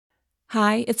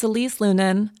Hi, it's Elise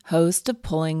Lunan, host of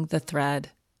Pulling the Thread.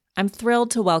 I'm thrilled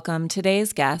to welcome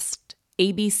today's guest,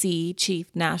 ABC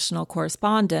Chief National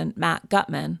Correspondent Matt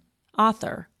Gutman,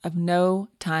 author of No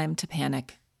Time to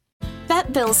Panic.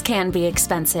 Vet bills can be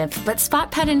expensive, but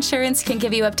Spot Pet Insurance can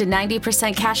give you up to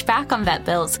 90% cash back on vet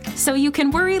bills, so you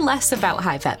can worry less about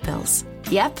high vet bills.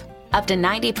 Yep, up to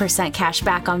 90% cash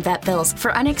back on vet bills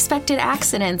for unexpected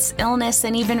accidents, illness,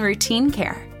 and even routine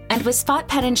care. And with Spot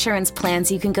Pet Insurance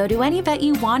plans, you can go to any vet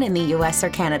you want in the US or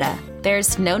Canada.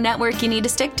 There's no network you need to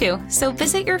stick to, so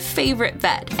visit your favorite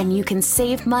vet and you can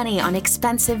save money on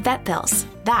expensive vet bills.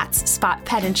 That's Spot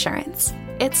Pet Insurance.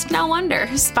 It's no wonder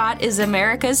Spot is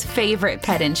America's favorite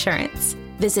pet insurance.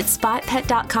 Visit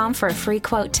spotpet.com for a free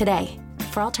quote today.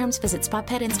 For all terms, visit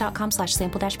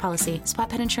spotpetins.com/sample-policy. Spot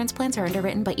Pet Insurance plans are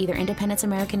underwritten by either Independence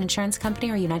American Insurance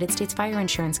Company or United States Fire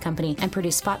Insurance Company and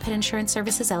produce Spot Pet Insurance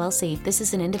Services, LLC. This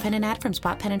is an independent ad from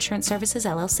Spot Pet Insurance Services,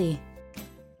 LLC.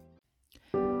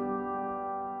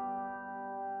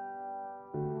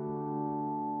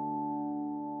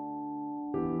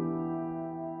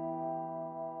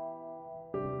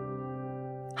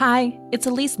 Hi, it's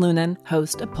Elise Lunan,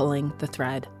 host of Pulling the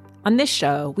Thread. On this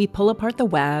show, we pull apart the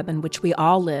web in which we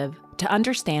all live to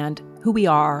understand who we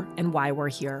are and why we're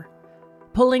here.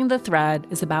 Pulling the Thread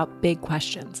is about big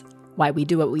questions: why we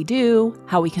do what we do,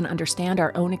 how we can understand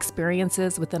our own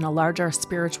experiences within a larger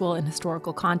spiritual and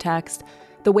historical context,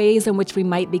 the ways in which we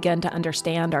might begin to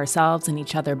understand ourselves and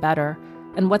each other better,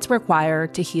 and what's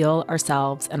required to heal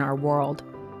ourselves and our world.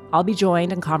 I'll be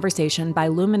joined in conversation by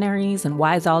luminaries and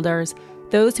wise elders,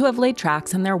 those who have laid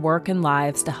tracks in their work and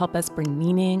lives to help us bring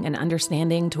meaning and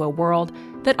understanding to a world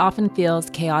that often feels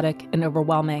chaotic and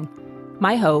overwhelming.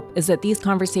 My hope is that these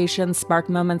conversations spark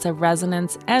moments of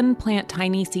resonance and plant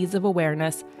tiny seeds of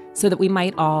awareness so that we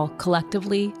might all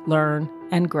collectively learn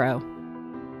and grow.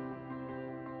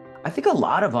 I think a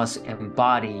lot of us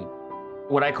embody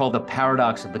what I call the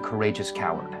paradox of the courageous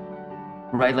coward,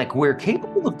 right? Like, we're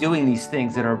capable of doing these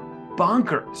things that are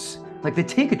bonkers. Like, they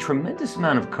take a tremendous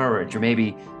amount of courage, or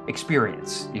maybe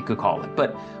experience, you could call it,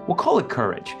 but we'll call it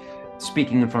courage.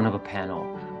 Speaking in front of a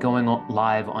panel, going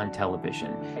live on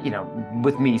television,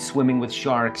 with me swimming with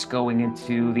sharks, going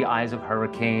into the eyes of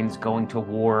hurricanes, going to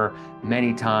war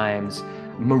many times,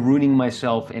 marooning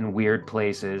myself in weird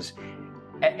places.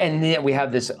 And then we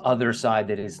have this other side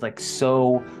that is like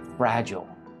so fragile,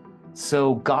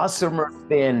 so gossamer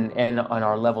thin, and on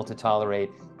our level to tolerate,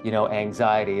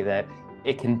 anxiety, that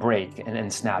it can break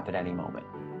and snap at any moment.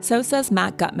 So says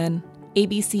Matt Gutman,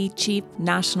 ABC Chief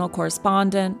National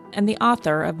Correspondent and the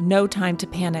author of No Time to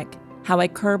Panic: How I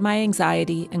Curbed My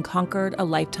Anxiety and Conquered a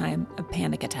Lifetime of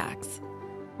Panic Attacks.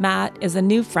 Matt is a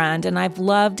new friend, and I've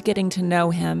loved getting to know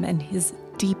him and his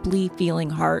deeply feeling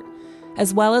heart,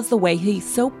 as well as the way he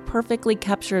so perfectly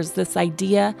captures this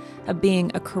idea of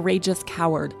being a courageous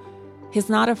coward. He's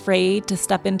not afraid to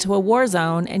step into a war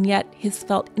zone, and yet he's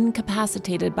felt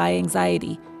incapacitated by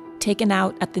anxiety, taken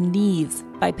out at the knees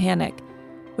by panic,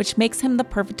 which makes him the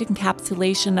perfect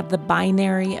encapsulation of the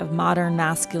binary of modern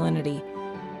masculinity.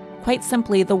 Quite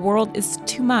simply, the world is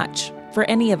too much for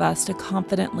any of us to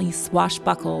confidently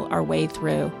swashbuckle our way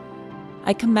through.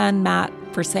 I commend Matt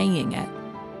for saying it.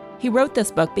 He wrote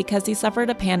this book because he suffered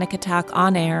a panic attack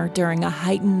on air during a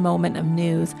heightened moment of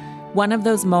news, one of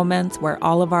those moments where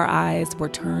all of our eyes were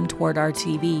turned toward our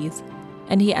TVs,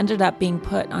 and he ended up being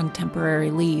put on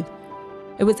temporary leave.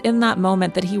 It was in that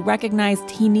moment that he recognized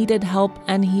he needed help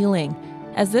and healing,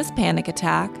 as this panic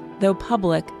attack, though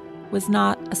public, was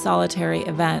not a solitary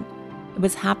event. It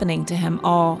was happening to him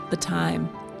all the time.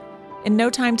 In No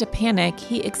Time to Panic,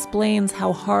 he explains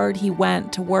how hard he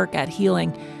went to work at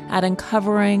healing, at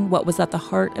uncovering what was at the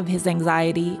heart of his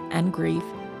anxiety and grief,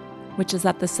 which is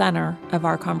at the center of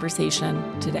our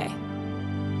conversation today.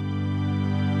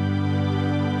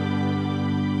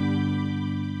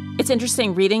 It's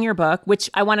interesting reading your book, which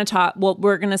I want to talk,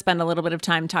 we're going to spend a little bit of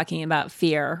time talking about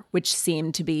fear, which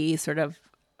seemed to be sort of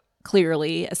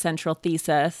clearly a central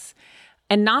thesis,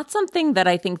 and not something that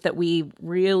I think that we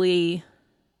really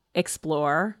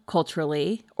explore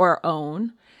culturally or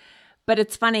own. But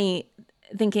it's funny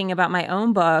thinking about my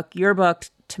own book. Your book,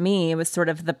 to me, was sort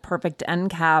of the perfect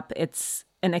end cap. It's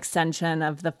an extension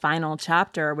of the final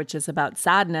chapter, which is about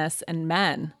sadness and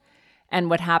men and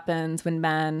what happens when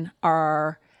men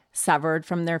are severed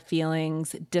from their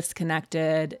feelings,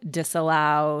 disconnected,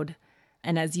 disallowed.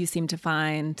 And as you seem to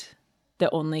find,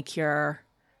 the only cure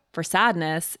for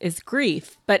sadness is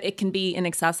grief, but it can be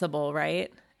inaccessible, right?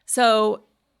 So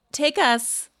take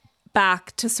us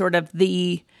back to sort of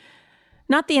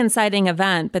not the inciting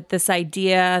event, but this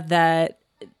idea that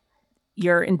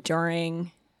you're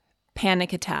enduring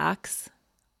panic attacks,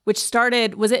 which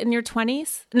started, was it in your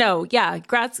 20s? No, yeah,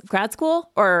 grad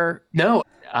school or? No,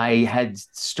 I had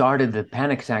started the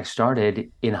panic attack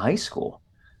started in high school.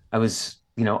 I was,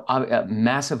 a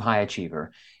massive high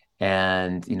achiever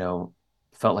and,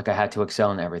 felt like I had to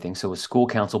excel in everything. So I was school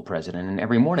council president, and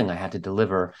every morning I had to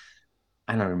deliver,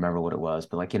 I don't remember what it was,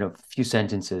 but like, a few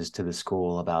sentences to the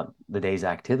school about the day's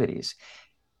activities.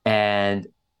 And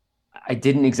I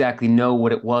didn't exactly know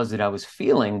what it was that I was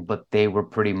feeling, but they were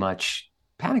pretty much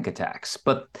panic attacks.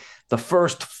 But the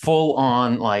first full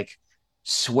on, like,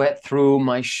 sweat through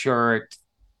my shirt,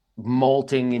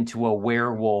 molting into a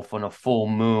werewolf on a full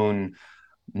moon,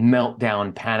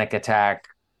 meltdown panic attack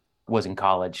was in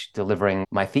college delivering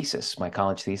my thesis, my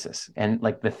college thesis. And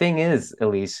like the thing is,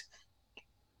 Elise,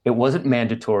 it wasn't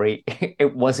mandatory.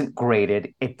 It wasn't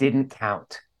graded. It didn't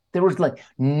count. There was like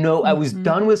no, I was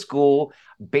done with school,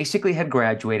 basically had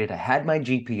graduated. I had my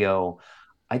GPO.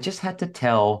 I just had to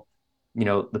tell,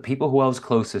 the people who I was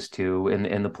closest to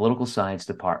in the political science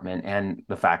department and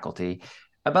the faculty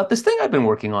about this thing I've been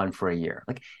working on for a year.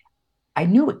 Like I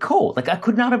knew it cold. Like I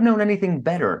could not have known anything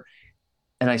better.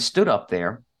 And I stood up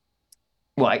there.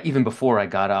 Well, even before I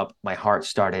got up, my heart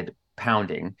started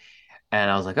pounding.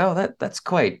 And I was like, oh, that's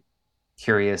quite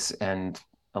curious and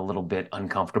a little bit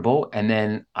uncomfortable. And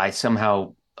then I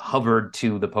somehow hovered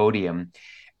to the podium,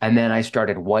 and then I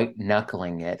started white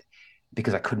knuckling it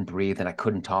because I couldn't breathe and I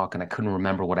couldn't talk and I couldn't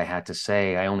remember what I had to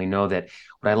say. I only know that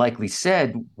what I likely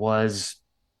said was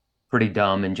pretty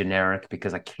dumb and generic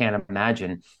because I can't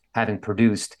imagine having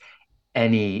produced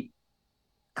any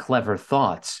clever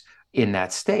thoughts in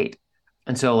that state.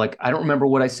 And so, like, I don't remember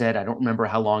what I said. I don't remember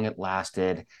how long it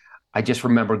lasted. I just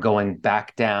remember going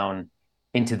back down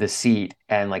into the seat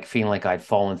and like feeling like I'd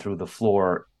fallen through the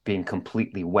floor, being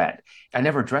completely wet. I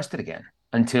never addressed it again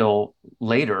until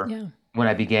later when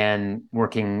I began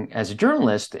working as a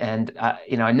journalist. And,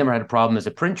 I never had a problem as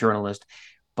a print journalist.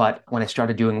 But when I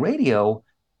started doing radio,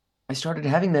 I started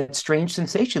having that strange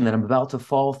sensation that I'm about to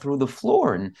fall through the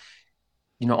floor. And,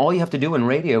 all you have to do in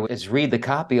radio is read the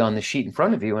copy on the sheet in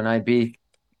front of you. And I'd be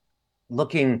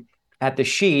looking at the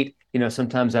sheet.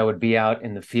 Sometimes I would be out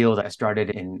in the field. I started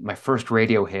in my first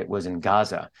radio hit was in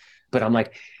Gaza, but I'm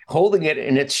like holding it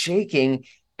and it's shaking.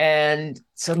 And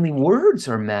suddenly words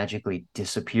are magically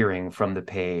disappearing from the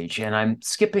page and I'm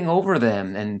skipping over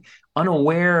them and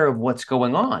unaware of what's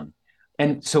going on.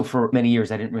 And so for many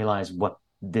years, I didn't realize what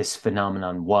this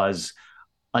phenomenon was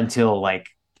until like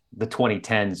the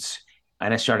 2010s.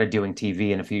 And I started doing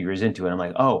TV, and a few years into it, I'm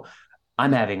like, oh,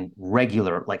 I'm having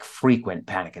regular, like frequent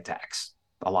panic attacks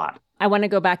a lot. I want to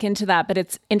go back into that, but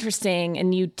it's interesting,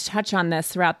 and you touch on this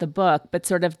throughout the book, but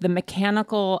sort of the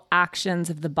mechanical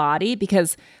actions of the body,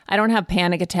 because I don't have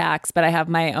panic attacks, but I have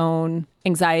my own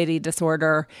anxiety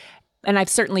disorder. And I've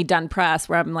certainly done press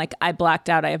where I'm like, I blacked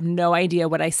out. I have no idea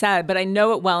what I said, but I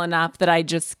know it well enough that I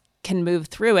just can move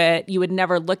through it. You would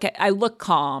never I look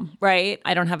calm, right?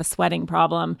 I don't have a sweating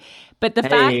problem. But the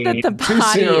fact that the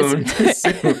body is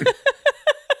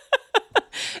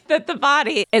that the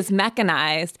body is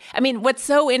mechanized. I mean, what's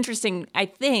so interesting, I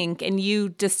think, and you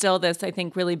distill this, I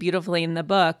think, really beautifully in the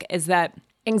book, is that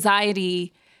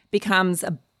anxiety becomes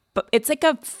it's like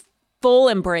a full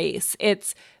embrace.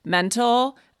 It's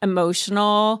mental,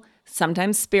 emotional,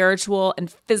 sometimes spiritual, and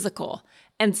physical.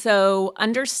 And so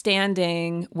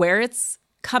understanding where it's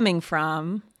coming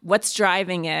from, what's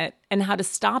driving it, and how to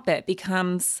stop it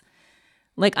becomes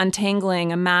like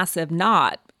untangling a massive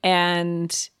knot.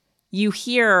 And you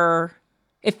hear,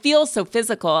 it feels so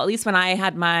physical. At least when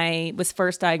I was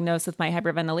first diagnosed with my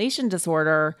hyperventilation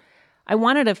disorder, I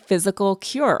wanted a physical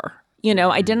cure.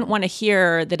 I didn't want to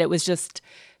hear that it was just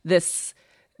this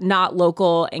not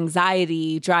local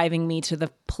anxiety driving me to the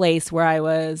place where I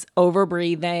was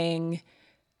overbreathing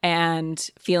and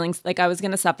feeling like I was going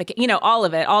to suffocate, all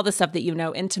of it, all the stuff that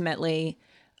intimately.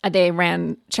 They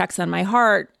ran checks on my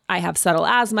heart. I have subtle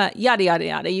asthma, yada, yada,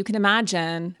 yada. You can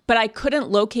imagine. But I couldn't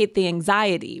locate the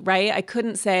anxiety, right? I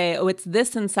couldn't say, oh, it's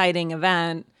this inciting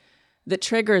event that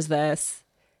triggers this.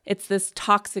 It's this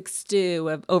toxic stew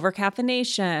of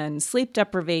overcaffeination, sleep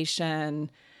deprivation,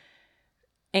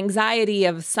 anxiety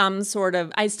of some sort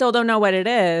of, I still don't know what it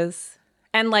is.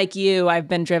 And like you, I've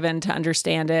been driven to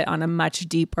understand it on a much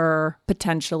deeper,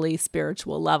 potentially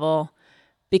spiritual level,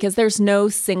 because there's no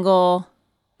single,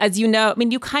 as you know, I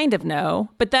mean, you kind of know,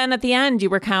 but then at the end you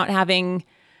recount having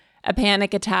a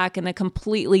panic attack in a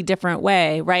completely different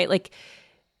way, right? Like,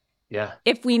 yeah,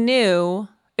 if we knew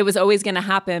it was always going to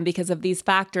happen because of these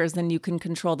factors, then you can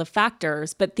control the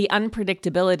factors. But the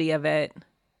unpredictability of it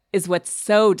is what's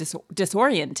so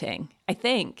disorienting, I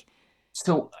think.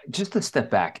 So just to step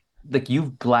back, like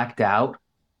you've blacked out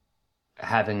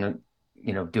having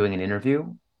a, doing an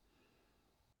interview.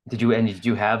 Did you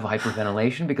have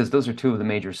hyperventilation? Because those are two of the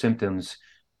major symptoms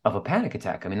of a panic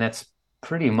attack. I mean, that's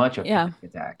pretty much a Yeah. panic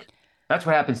attack. That's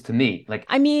what happens to me. Like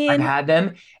I I've mean, had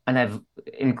them and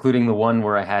including the one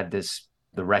where I had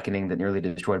the reckoning that nearly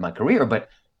destroyed my career, but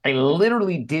I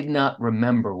literally did not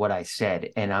remember what I said.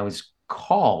 And I was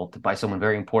called by someone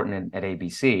very important at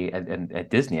ABC at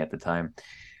Disney at the time,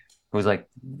 who was like,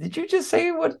 "Did you just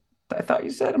say what I thought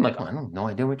you said?" I'm like, "Oh, I don't know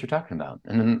idea what you're talking about."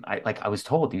 And then I was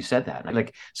told you said that.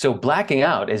 So blacking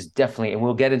out is definitely, and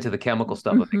we'll get into the chemical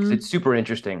stuff of it because mhm. it's super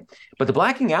interesting. But the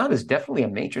blacking out is definitely a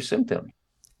major symptom.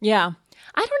 Yeah.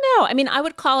 I don't know. I mean, I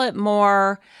would call it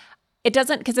more, it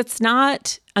doesn't, because it's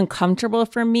not uncomfortable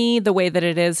for me the way that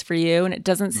it is for you. And it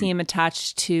doesn't Mm. seem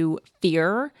attached to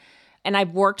fear. And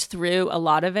I've worked through a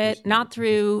lot of it, not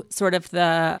through sort of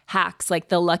the hacks like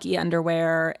the lucky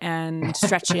underwear and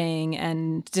stretching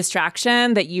and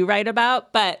distraction that you write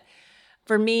about. But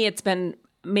for me, it's been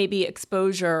maybe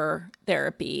exposure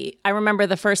therapy. I remember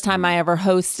the first time I ever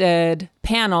hosted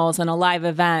panels in a live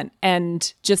event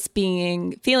and just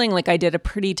feeling like I did a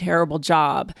pretty terrible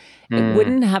job. It Mm.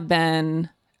 wouldn't have been,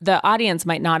 the audience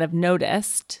might not have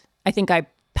noticed. I think I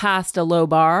passed a low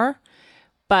bar,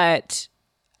 but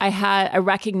I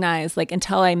recognized like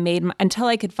until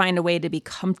I could find a way to be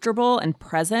comfortable and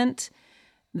present,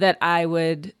 that I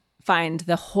would find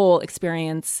the whole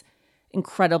experience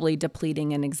incredibly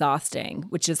depleting and exhausting,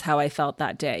 which is how I felt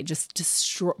that day, just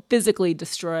physically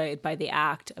destroyed by the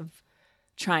act of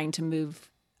trying to move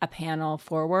a panel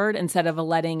forward instead of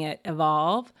letting it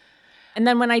evolve. And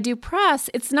then when I do press,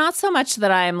 it's not so much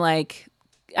that I'm like,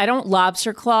 I don't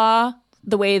lobster claw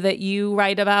the way that you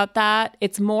write about that.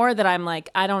 It's more that I'm like,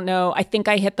 I don't know. I think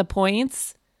I hit the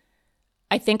points.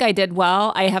 I think I did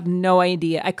well. I have no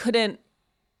idea. I couldn't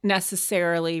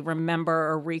necessarily remember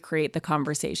or recreate the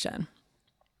conversation.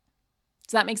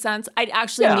 Does that make sense? I'd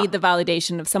actually Yeah. need the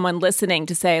validation of someone listening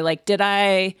to say, like, did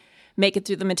I make it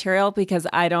through the material? Because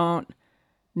I don't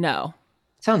know.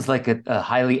 Sounds like a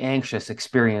highly anxious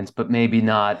experience, but maybe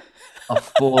not a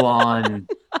full on,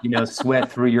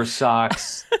 sweat through your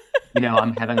socks.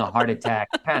 I'm having a heart attack,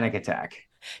 panic attack.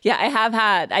 Yeah,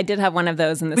 I did have one of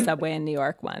those in the subway in New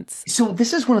York once. So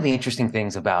this is one of the interesting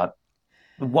things about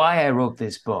why I wrote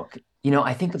this book.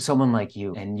 I think of someone like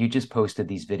you, and you just posted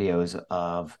these videos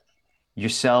of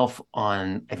yourself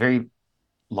on a very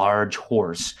large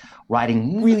horse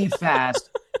riding really fast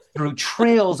through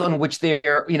trails on which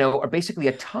there, are basically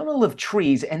a tunnel of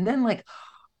trees, and then like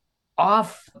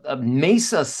off a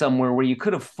mesa somewhere where you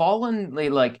could have fallen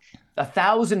like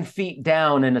 1,000 feet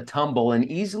down in a tumble and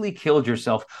easily killed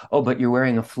yourself. Oh, but you're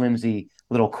wearing a flimsy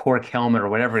little cork helmet or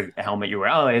whatever helmet you wear.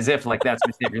 Oh, as if like that's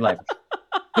going to save your life.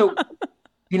 So,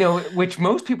 which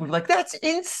most people are like, that's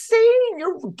insane.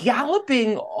 You're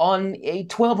galloping on a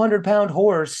 1,200-pound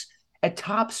horse at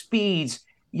top speeds,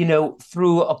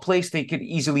 through a place they could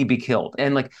easily be killed.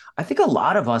 And like, I think a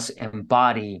lot of us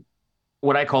embody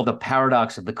what I call the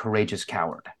paradox of the courageous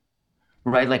coward,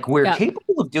 right? Like we're Yeah.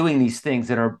 capable of doing these things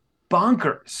that are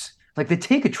bonkers. Like they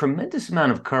take a tremendous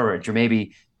amount of courage or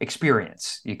maybe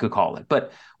experience, you could call it,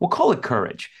 but we'll call it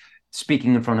courage.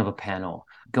 Speaking in front of a panel,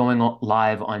 going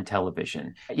live on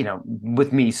television,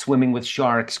 with me swimming with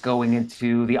sharks, going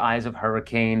into the eyes of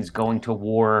hurricanes, going to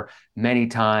war many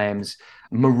times,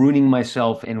 marooning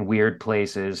myself in weird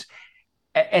places.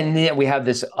 And then we have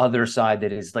this other side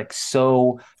that is like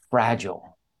so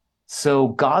fragile, so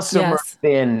gossamer Yes.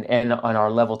 thin and on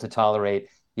our level to tolerate,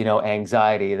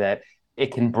 anxiety that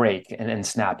it can break and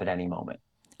snap at any moment.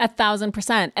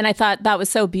 1,000%. And I thought that was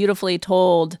so beautifully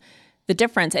told, the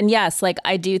difference. And yes, like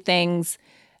I do things,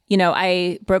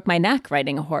 I broke my neck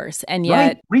riding a horse. And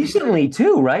Right. yet, Recently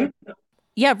too, right?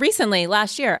 yeah, recently,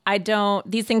 last year,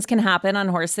 these things can happen on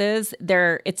horses.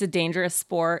 It's a dangerous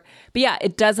sport. But yeah,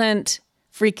 it doesn't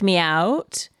freak me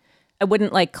out. I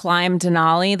wouldn't like climb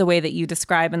Denali the way that you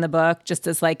describe in the book, just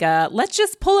as like let's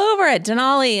just pull over at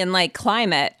Denali and like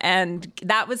climb it. And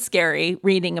that was scary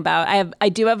reading about. I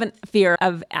do have a fear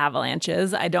of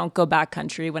avalanches. I don't go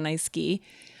backcountry when I ski.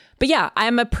 But yeah,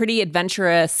 I'm a pretty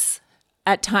adventurous,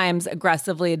 at times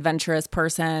aggressively adventurous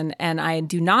person, and I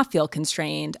do not feel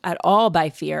constrained at all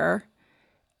by fear.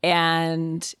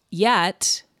 And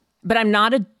yet, but I'm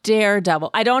not a daredevil.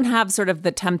 I don't have sort of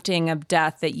the tempting of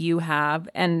death that you have.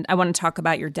 And I want to talk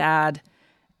about your dad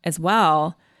as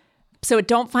well. So I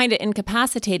don't find it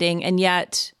incapacitating. And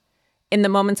yet, in the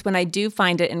moments when I do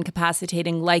find it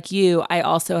incapacitating, like you, I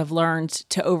also have learned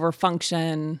to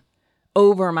overfunction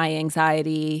over my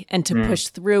anxiety and to push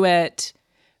through it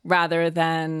rather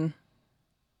than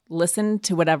listen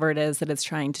to whatever it is that it's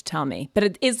trying to tell me. But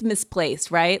it is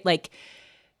misplaced, right? Like,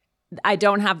 I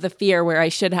don't have the fear where I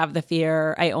should have the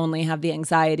fear. I only have the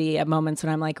anxiety at moments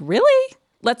when I'm like, really?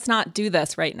 Let's not do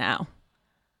this right now.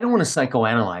 I don't want to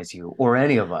psychoanalyze you or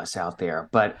any of us out there,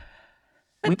 but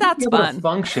we But wouldn't be that's able to fun.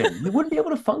 function. We wouldn't be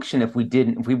able to function if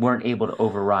we weren't able to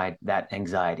override that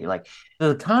anxiety. Like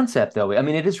the concept, though, I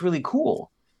mean, it is really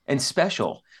cool and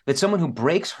special that someone who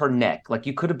breaks her neck, like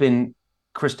you could have been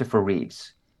Christopher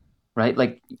Reeves, right?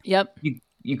 Like Yep.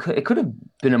 you could it could have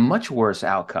been a much worse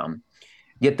outcome.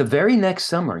 Yet the very next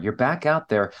summer, you're back out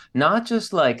there, not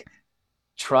just like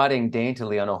trotting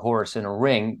daintily on a horse in a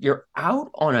ring. You're out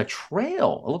on a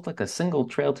trail. It looked like a single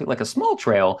trail, too, like a small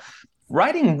trail,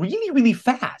 riding really, really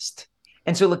fast.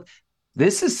 And so, look,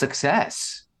 this is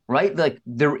success, right? Like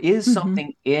there is Mm-hmm.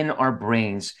 something in our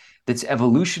brains that's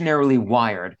evolutionarily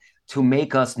wired to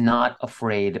make us not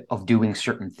afraid of doing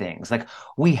certain things. Like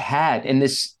we had, and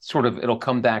this sort of, it'll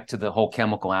come back to the whole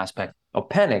chemical aspect of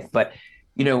panic, but,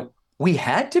 we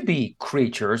had to be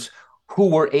creatures who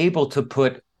were able to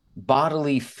put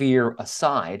bodily fear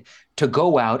aside to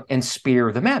go out and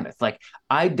spear the mammoth. Like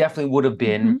I definitely would have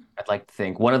been, Mm-hmm. I'd like to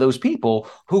think, one of those people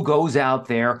who goes out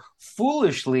there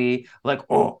foolishly, like,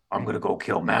 oh, I'm gonna go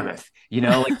kill mammoth,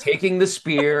 like taking the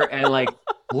spear and like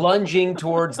lunging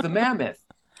towards the mammoth.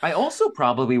 I also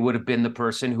probably would have been the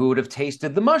person who would have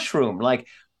tasted the mushroom, like,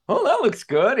 oh, that looks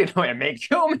good. It may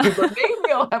kill me, but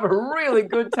maybe I'll have a really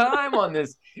good time on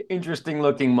this interesting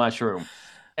looking mushroom.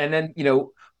 And then,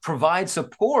 provide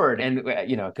support. And,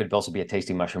 it could also be a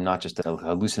tasty mushroom, not just a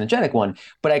hallucinogenic one,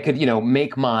 but I could,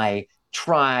 make my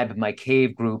tribe, my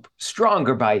cave group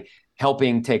stronger by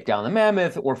helping take down the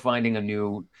mammoth or finding a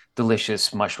new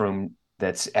delicious mushroom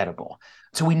that's edible.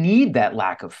 So we need that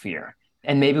lack of fear.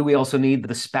 And maybe we also need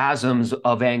the spasms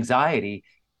of anxiety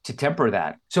to temper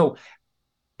that. So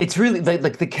it's really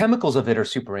like the chemicals of it are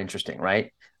super interesting,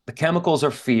 right? The chemicals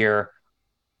of fear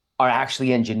are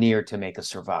actually engineered to make us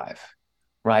survive,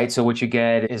 right? So what you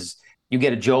get is you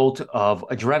get a jolt of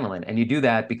adrenaline, and you do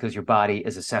that because your body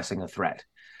is assessing a threat.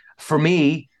 For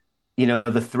me,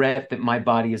 the threat that my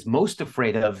body is most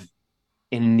afraid of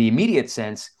in the immediate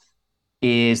sense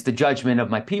is the judgment of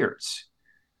my peers.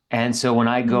 And so when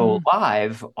I go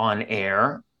live on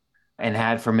air and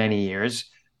had for many years,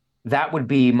 that would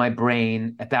be my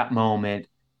brain at that moment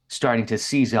starting to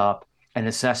seize up and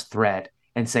assess threat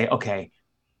and say, okay,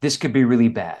 this could be really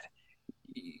bad.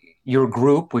 Your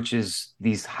group, which is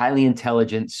these highly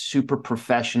intelligent, super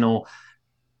professional,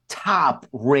 top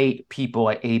rate people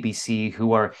at ABC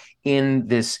who are in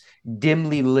this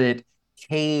dimly lit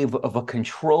cave of a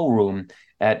control room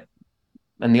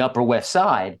in the Upper West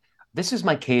Side. This is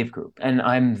my cave group, and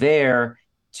I'm there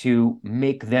to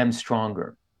make them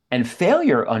stronger. And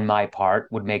failure on my part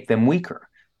would make them weaker.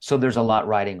 So there's a lot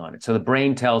riding on it. So the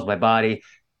brain tells my body,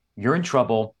 you're in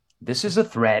trouble. This is a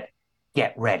threat.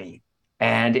 Get ready.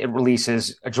 And it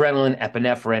releases adrenaline,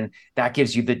 epinephrine. That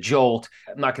gives you the jolt.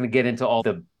 I'm not going to get into all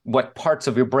what parts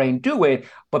of your brain do it,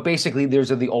 but basically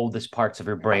those are the oldest parts of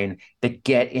your brain that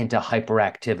get into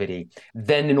hyperactivity.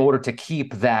 Then in order to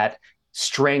keep that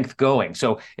strength going.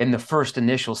 So in the first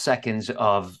initial seconds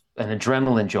of an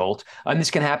adrenaline jolt, and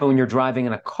this can happen when you're driving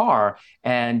in a car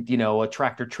and, a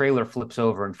tractor trailer flips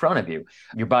over in front of you.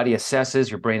 Your body assesses,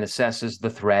 your brain assesses the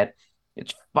threat.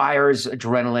 It fires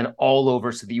adrenaline all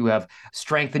over so that you have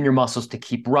strength in your muscles to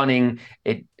keep running.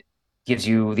 It gives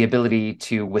you the ability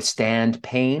to withstand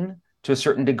pain to a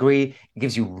certain degree. It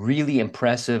gives you really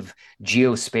impressive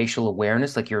geospatial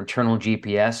awareness, like your internal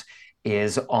GPS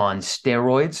is on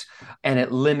steroids, and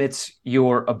it limits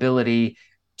your ability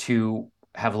to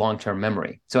have long-term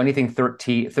memory. So anything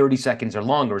 30 seconds or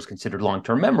longer is considered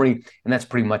long-term memory, and that's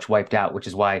pretty much wiped out, which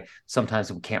is why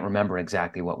sometimes we can't remember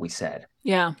exactly what we said.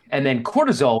 Yeah. And then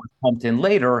cortisol is pumped in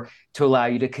later to allow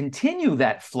you to continue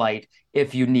that flight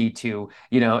if you need to,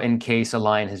 in case a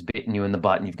lion has bitten you in the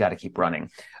butt and you've got to keep running.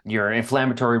 Your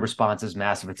inflammatory response is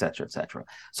massive, et cetera, et cetera.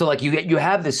 So like you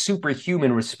have this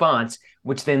superhuman response,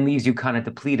 which then leaves you kind of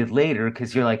depleted later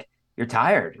because you're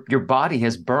tired. Your body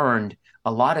has burned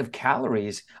a lot of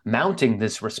calories mounting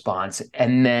this response,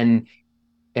 and then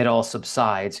it all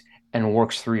subsides and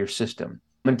works through your system.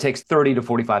 And it takes 30 to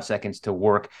 45 seconds to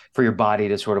work for your body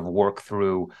to sort of work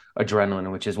through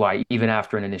adrenaline, which is why even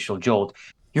after an initial jolt,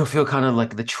 you'll feel kind of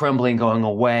like the trembling going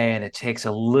away, and it takes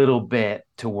a little bit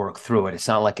to work through it. It's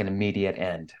not like an immediate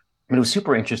end. I mean, it was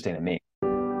super interesting to me.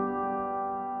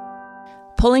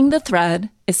 Pulling the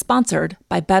Thread is sponsored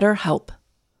by BetterHelp.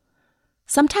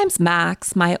 Sometimes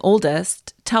Max, my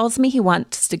oldest, tells me he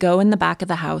wants to go in the back of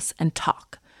the house and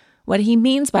talk. What he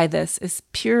means by this is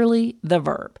purely the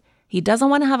verb. He doesn't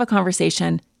want to have a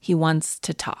conversation. He wants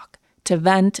to talk, to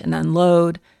vent and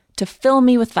unload, to fill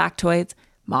me with factoids.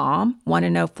 Mom, want to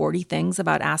know 40 things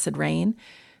about acid rain?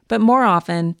 But more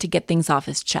often, to get things off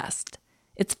his chest.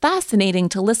 It's fascinating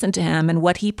to listen to him and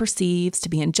what he perceives to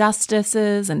be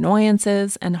injustices,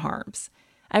 annoyances, and harms.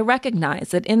 I recognize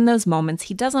that in those moments,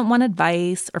 he doesn't want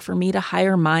advice or for me to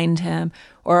higher mind him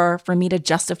or for me to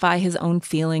justify his own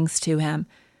feelings to him,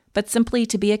 but simply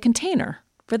to be a container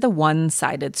for the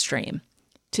one-sided stream,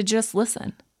 to just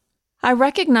listen. I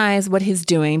recognize what he's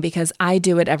doing because I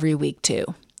do it every week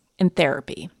too, in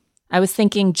therapy. I was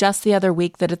thinking just the other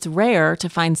week that it's rare to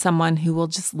find someone who will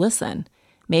just listen,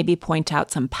 maybe point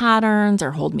out some patterns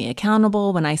or hold me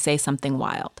accountable when I say something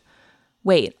wild.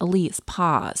 Wait, Elise,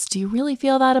 pause. Do you really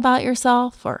feel that about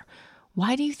yourself? Or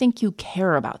why do you think you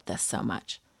care about this so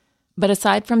much? But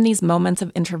aside from these moments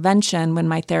of intervention when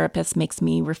my therapist makes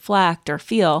me reflect or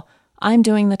feel, I'm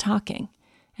doing the talking,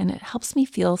 and it helps me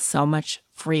feel so much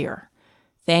freer.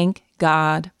 Thank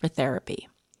God for therapy.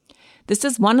 This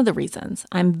is one of the reasons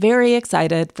I'm very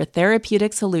excited for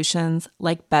therapeutic solutions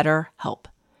like BetterHelp.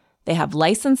 They have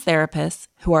licensed therapists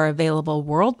who are available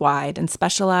worldwide and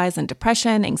specialize in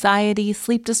depression, anxiety,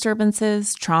 sleep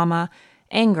disturbances, trauma,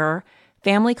 anger,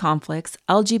 family conflicts,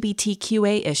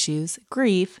 LGBTQA issues,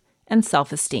 grief, and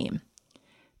self-esteem.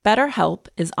 BetterHelp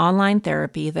is online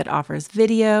therapy that offers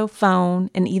video,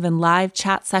 phone, and even live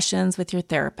chat sessions with your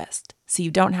therapist, so you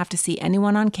don't have to see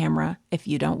anyone on camera if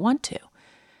you don't want to.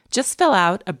 Just fill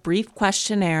out a brief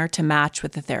questionnaire to match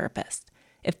with the therapist.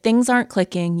 If things aren't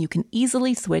clicking, you can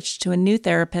easily switch to a new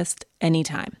therapist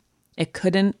anytime. It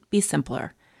couldn't be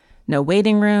simpler. No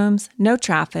waiting rooms, no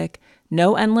traffic,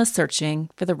 no endless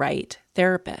searching for the right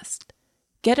therapist.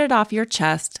 Get it off your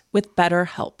chest with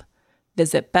BetterHelp.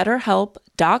 Visit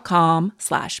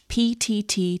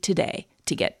betterhelp.com/PTT today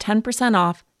to get 10%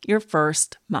 off your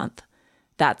first month.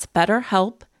 That's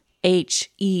BetterHelp,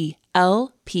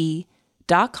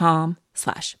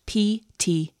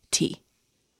 HELP.com/PTT.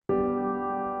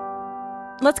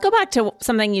 Let's go back to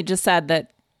something you just said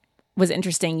that was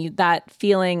interesting, that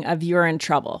feeling of you're in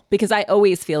trouble, because I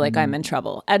always feel like I'm in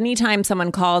trouble. Anytime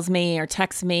someone calls me or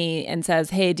texts me and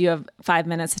says, hey, do you have 5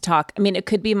 minutes to talk? I mean, it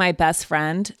could be my best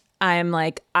friend. I'm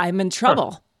like, I'm in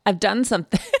trouble. Huh. I've done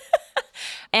something.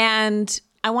 And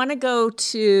I want to go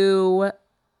to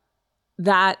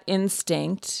that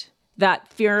instinct, that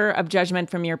fear of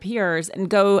judgment from your peers, and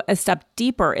go a step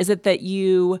deeper. Is it that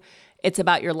it's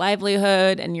about your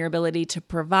livelihood and your ability to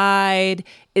provide?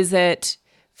 Is it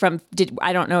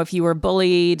I don't know if you were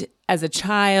bullied as a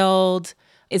child.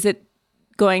 Is it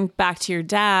going back to your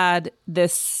dad,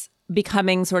 this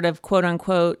becoming sort of quote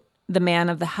unquote the man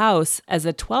of the house as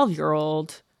a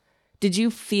 12-year-old? Did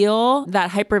you feel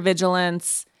that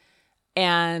hypervigilance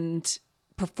and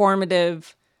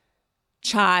performative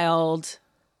child?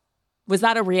 Was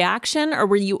that a reaction, or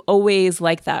were you always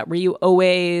like that? Were you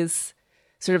always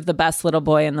sort of the best little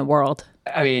boy in the world?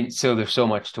 I mean, so there's so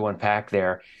much to unpack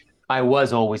there. I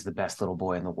was always the best little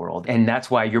boy in the world. And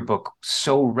that's why your book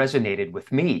so resonated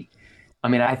with me. I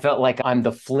mean, I felt like I'm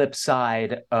the flip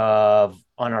side of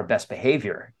on our best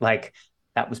behavior. Like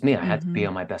that was me. I had to be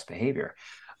on my best behavior.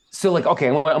 So like, okay,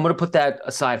 I'm going to put that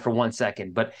aside for 1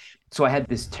 second. But so I had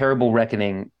this terrible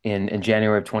reckoning in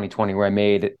January of 2020 where I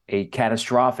made a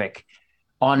catastrophic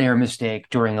on-air mistake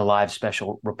during a live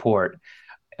special report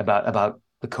about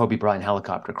the Kobe Bryant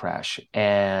helicopter crash.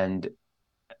 And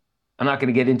I'm not going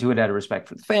to get into it out of respect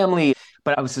for the family,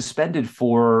 but I was suspended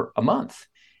for a month.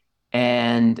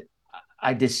 And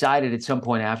I decided at some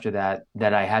point after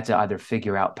that I had to either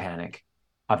figure out panic.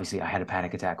 Obviously, I had a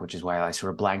panic attack, which is why I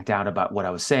sort of blanked out about what I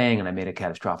was saying, and I made a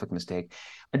catastrophic mistake.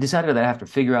 I decided that I have to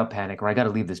figure out panic, or I got to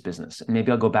leave this business. And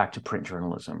maybe I'll go back to print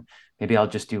journalism. Maybe I'll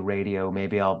just do radio.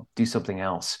 Maybe I'll do something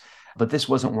else. But this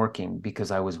wasn't working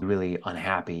because I was really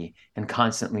unhappy and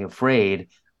constantly afraid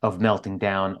of melting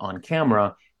down on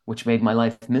camera, which made my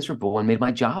life miserable and made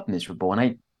my job miserable. And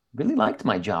I really liked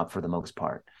my job for the most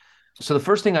part. So the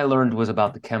first thing I learned was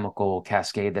about the chemical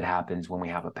cascade that happens when we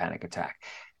have a panic attack.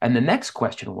 And the next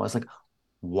question was like,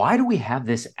 why do we have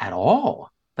this at all?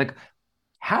 Like,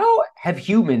 how have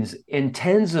humans in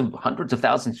tens of hundreds of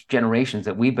thousands of generations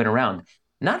that we've been around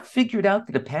not figured out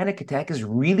that a panic attack is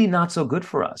really not so good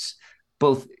for us,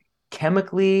 both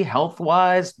chemically,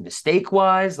 health-wise,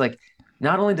 mistake-wise? Like,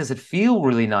 not only does it feel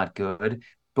really not good,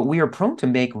 but we are prone to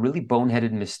make really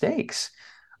boneheaded mistakes.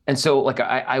 And so like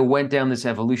I went down this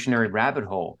evolutionary rabbit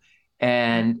hole,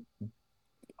 and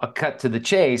a cut to the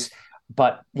chase,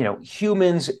 but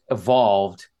humans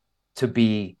evolved to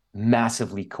be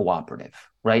massively cooperative,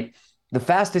 right? The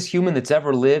fastest human that's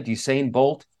ever lived, Usain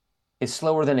Bolt, is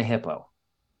slower than a hippo.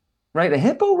 right? A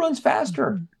hippo runs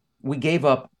faster. Mhm. We gave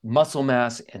up muscle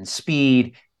mass and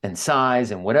speed and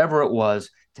size and whatever it was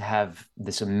to have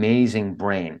this amazing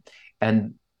brain.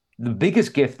 And the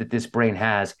biggest gift that this brain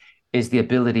has is the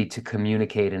ability to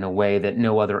communicate in a way that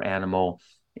no other animal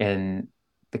in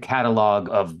the catalog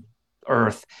of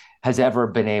Earth has ever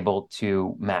been able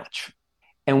to match.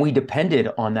 And we depended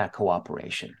on that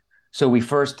cooperation. So we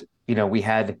first, we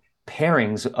had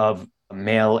pairings of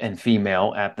male and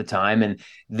female at the time. And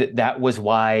that was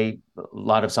why a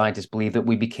lot of scientists believe that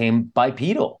we became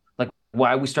bipedal, like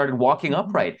why we started walking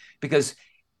upright, because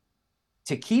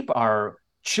to keep our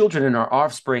children and our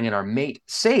offspring and our mate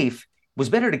safe was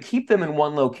better to keep them in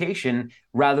one location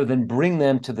rather than bring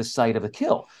them to the site of a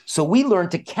kill. So we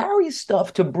learned to carry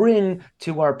stuff to bring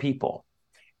to our people.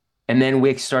 And then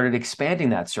we started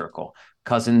expanding that circle,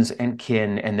 cousins and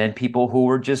kin, and then people who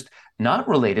were just not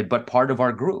related, but part of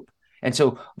our group. And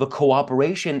so the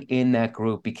cooperation in that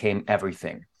group became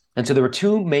everything. And so there were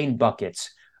two main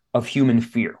buckets of human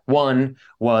fear. One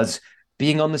was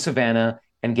being on the savannah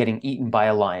and getting eaten by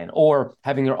a lion, or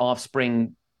having your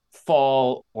offspring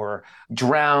fall or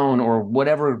drown or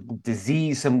whatever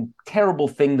disease, some terrible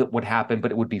thing that would happen,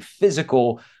 but it would be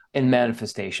physical in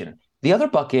manifestation. The other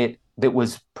bucket that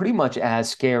was pretty much as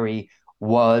scary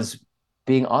was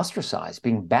being ostracized,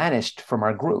 being banished from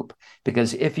our group.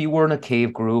 Because if you were in a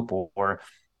cave group or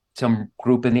some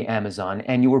group in the Amazon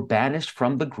and you were banished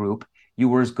from the group, you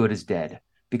were as good as dead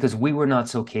because we were not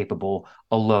so capable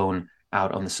alone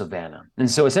out on the savannah.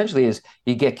 And so essentially is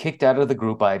you get kicked out of the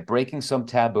group by breaking some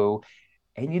taboo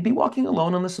and you'd be walking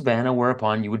alone on the savannah,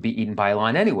 whereupon you would be eaten by a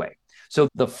lion anyway. So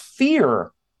the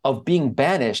fear of being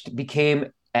banished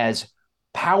became as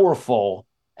powerful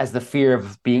as the fear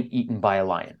of being eaten by a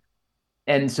lion.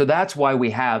 And so that's why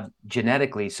we have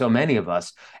genetically, so many of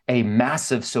us, a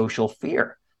massive social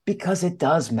fear because it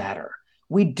does matter.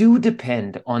 We do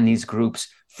depend on these groups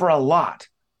for a lot.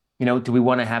 Do we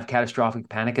want to have catastrophic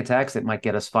panic attacks that might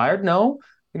get us fired? No,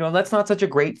 that's not such a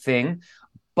great thing.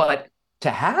 But to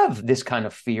have this kind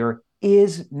of fear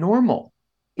is normal.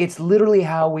 It's literally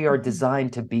how we are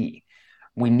designed to be.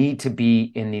 We need to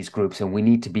be in these groups and we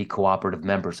need to be cooperative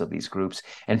members of these groups.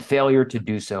 And failure to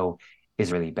do so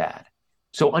is really bad.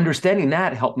 So understanding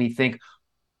that helped me think,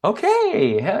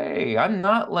 okay, hey, I'm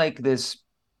not like this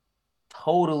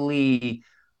totally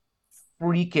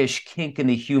freakish kink in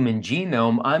the human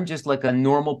genome. I'm just like a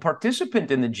normal participant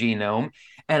in the genome.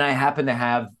 And I happen to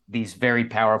have these very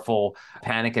powerful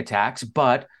panic attacks,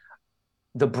 but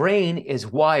the brain is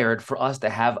wired for us to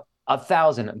have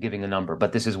 1,000, I'm giving a number,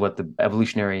 but this is what the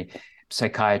evolutionary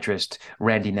psychiatrist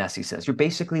Randy Nesse says. You're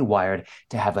basically wired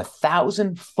to have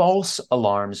 1,000 false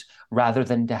alarms rather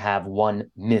than to have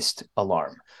one missed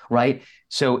alarm, right?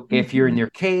 So if you're in your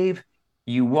cave,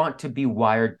 you want to be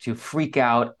wired to freak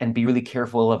out and be really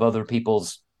careful of other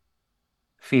people's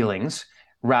feelings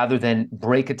rather than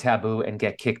break a taboo and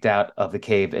get kicked out of the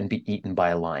cave and be eaten by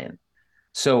a lion.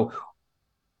 So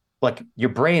like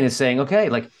your brain is saying, okay,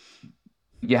 like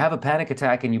you have a panic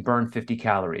attack and you burn 50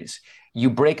 calories. You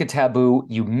break a taboo,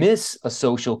 you miss a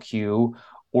social cue,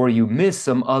 or you miss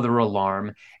some other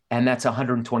alarm, and that's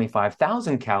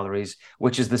 125,000 calories,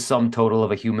 which is the sum total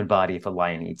of a human body if a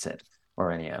lion eats it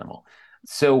or any animal.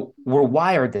 So we're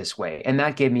wired this way, and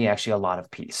that gave me actually a lot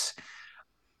of peace.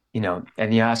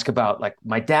 And you ask about like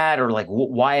my dad or like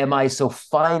why am I so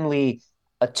finely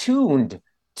attuned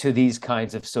to these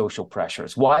kinds of social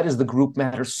pressures? Why does the group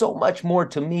matter so much more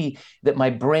to me that my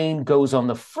brain goes on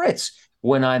the fritz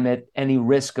when I'm at any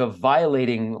risk of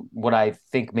violating what I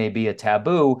think may be a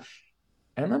taboo?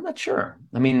 And I'm not sure.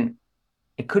 I mean,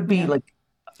 it could be like,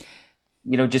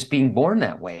 just being born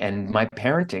that way. And my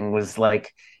parenting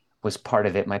was part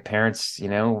of it. My parents,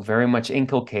 very much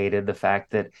inculcated the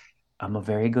fact that I'm a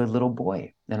very good little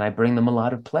boy and I bring them a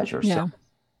lot of pleasure. So Yeah.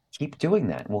 keep doing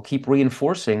that. We'll keep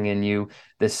reinforcing in you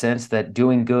the sense that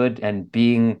doing good and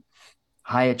being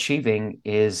high achieving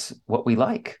is what we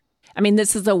like. I mean,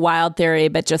 this is a wild theory,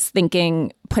 but just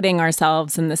thinking, putting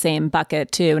ourselves in the same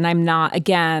bucket too. And I am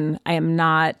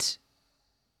not,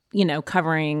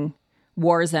 covering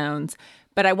war zones.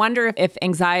 But I wonder if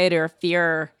anxiety or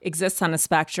fear exists on a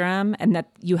spectrum and that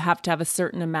you have to have a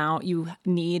certain amount, you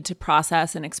need to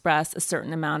process and express a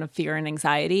certain amount of fear and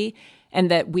anxiety,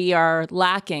 and that we are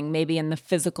lacking maybe in the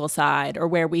physical side or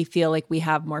where we feel like we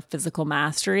have more physical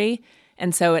mastery.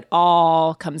 And so it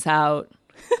all comes out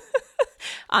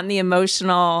on the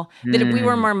emotional, that if we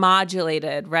were more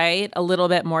modulated, right, a little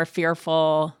bit more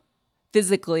fearful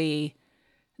physically,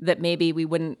 that maybe we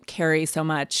wouldn't carry so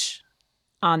much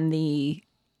on the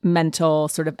mental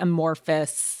sort of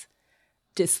amorphous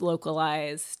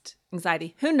dislocalized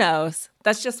anxiety. Who knows?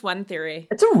 That's just one theory.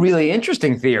 It's a really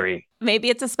interesting theory. Maybe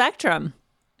it's a spectrum.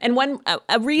 And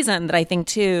a reason that I think,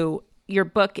 too, your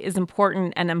book is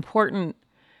important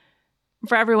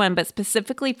for everyone, but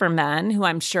specifically for men who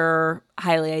I'm sure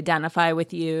highly identify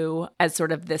with you as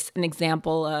sort of an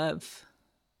example of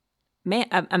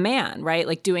a man, right?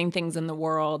 Like doing things in the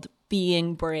world,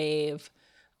 being brave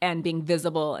and being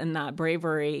visible in that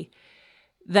bravery,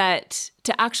 that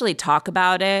to actually talk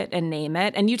about it and name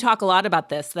it. And you talk a lot about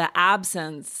this, the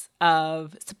absence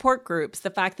of support groups, the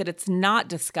fact that it's not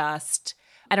discussed.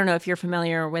 I don't know if you're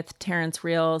familiar with Terry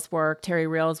Reel's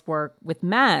work with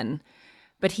men,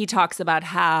 but he talks about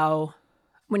how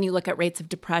when you look at rates of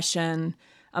depression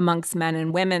amongst men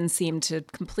and women seem to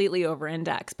completely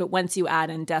over-index. But once you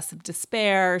add in deaths of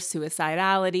despair,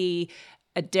 suicidality,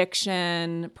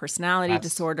 addiction, personality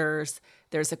disorders,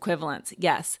 there's equivalence.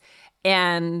 Yes.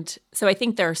 And so I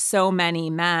think there are so many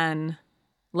men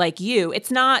like you.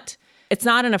 It's not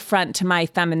an affront to my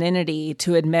femininity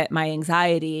to admit my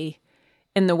anxiety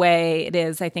in the way it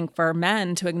is, I think, for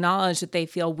men to acknowledge that they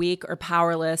feel weak or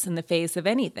powerless in the face of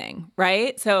anything,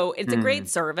 right? So it's a great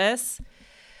service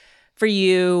for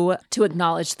you to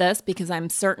acknowledge this, because I'm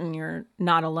certain you're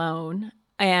not alone.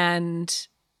 And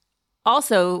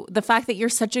also the fact that you're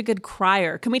such a good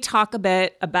crier. Can we talk a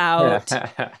bit about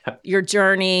your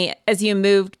journey as you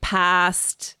moved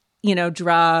past,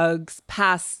 drugs,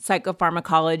 past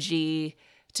psychopharmacology,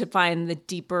 to find the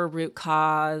deeper root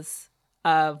cause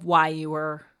of why you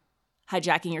were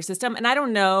hijacking your system? And I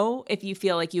don't know if you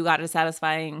feel like you got a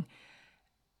satisfying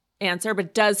answer, but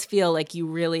it does feel like you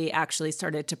really actually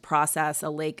started to process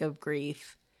a lake of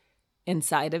grief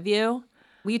inside of you.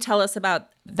 Will you tell us about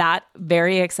that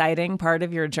very exciting part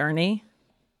of your journey,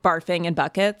 barfing in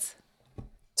buckets?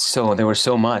 So there was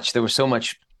so much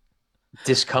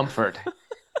discomfort.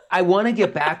 I want to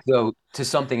get back, though, to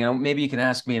something, and maybe you can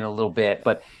ask me in a little bit,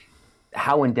 but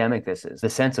how endemic this is, the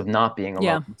sense of not being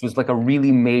alone, which was like a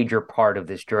really major part of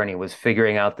this journey, was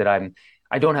figuring out that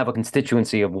I don't have a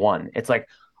constituency of one. It's like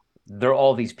there are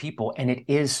all these people, and it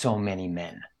is so many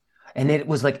men. And it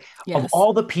was like, of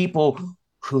all the people who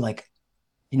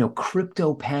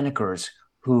crypto panickers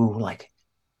who like,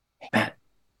 hey, man,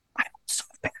 I so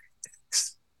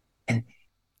panics. And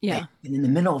in the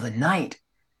middle of the night,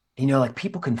 like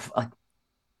people can like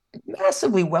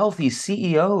massively wealthy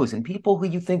CEOs and people who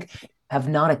you think have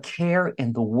not a care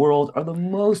in the world are the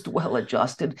most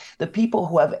well-adjusted. The people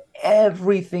who have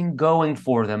everything going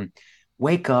for them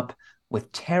wake up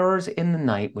with terrors in the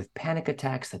night, with panic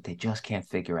attacks that they just can't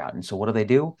figure out. And so what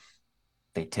do?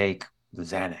 They take the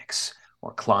Xanax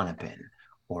or Klonopin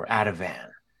or Ativan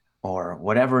or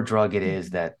whatever drug it is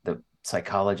that the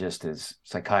psychiatrist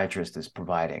is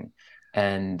providing.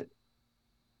 And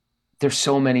there's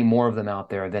so many more of them out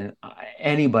there than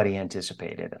anybody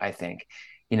anticipated, I think.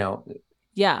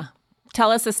 Yeah.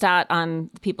 Tell us a stat on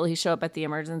people who show up at the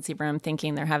emergency room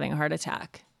thinking they're having a heart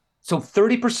attack. So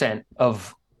 30%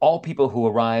 of all people who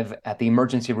arrive at the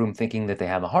emergency room thinking that they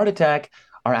have a heart attack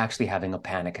are actually having a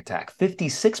panic attack.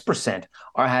 56%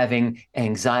 are having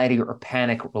anxiety or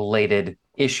panic-related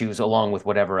issues along with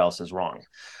whatever else is wrong.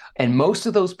 And most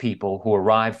of those people who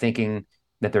arrive thinking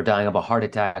that they're dying of a heart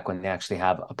attack when they actually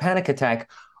have a panic attack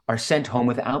are sent home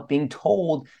without being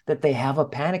told that they have a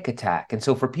panic attack. And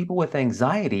so for people with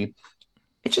anxiety,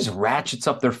 it just ratchets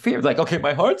up their fear. Like, okay,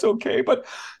 my heart's okay, but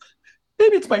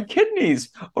maybe it's my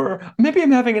kidneys, or maybe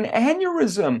I'm having an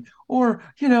aneurysm, or,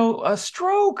 a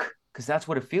stroke, because that's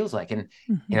what it feels like. And,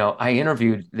 I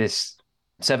interviewed this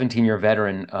 17-year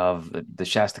veteran of the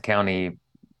Shasta County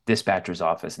dispatcher's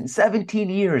office. In 17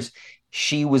 years,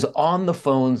 she was on the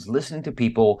phones listening to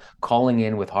people calling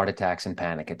in with heart attacks and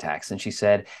panic attacks. And she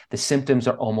said the symptoms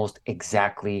are almost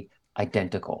exactly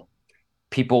identical.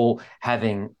 People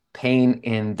having pain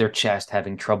in their chest,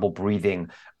 having trouble breathing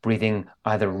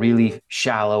either really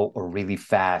shallow or really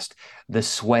fast, the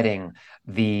sweating,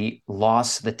 the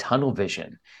loss, the tunnel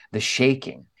vision, the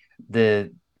shaking,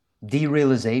 the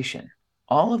derealization.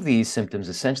 All of these symptoms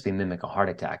essentially mimic a heart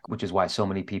attack, which is why so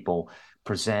many people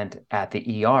present at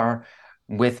the ER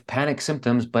with panic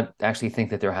symptoms, but actually think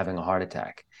that they're having a heart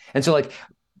attack. And so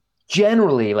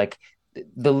generally,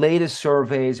 the latest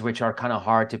surveys, which are kind of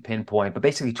hard to pinpoint, but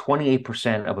basically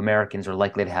 28% of Americans are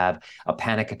likely to have a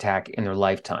panic attack in their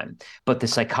lifetime. But the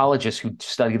psychologists who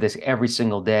study this every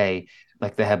single day,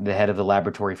 like the head of the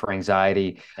Laboratory for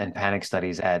Anxiety and Panic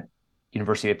Studies at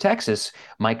University of Texas,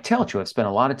 Mike Telch, who I've spent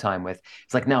a lot of time with,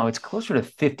 it's like, no, it's closer to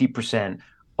 50%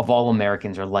 of all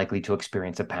Americans are likely to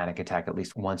experience a panic attack at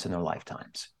least once in their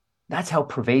lifetimes. That's how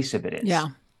pervasive it is. Yeah.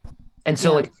 And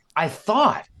so I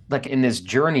thought like in this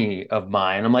journey of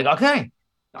mine, I'm like, okay,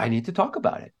 I need to talk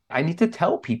about it. I need to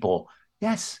tell people,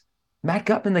 yes, Matt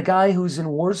Gutman, the guy who's in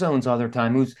war zones all the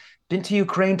time, who's been to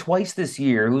Ukraine twice this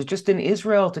year, who's just in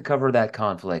Israel to cover that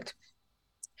conflict,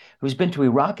 who's been to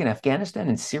Iraq and Afghanistan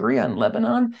and Syria and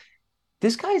Lebanon.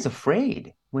 This guy is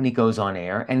afraid when he goes on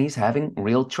air and he's having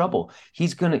real trouble. I'm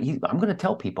gonna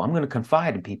tell people, I'm gonna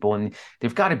confide in people, and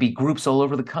there've got to be groups all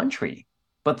over the country.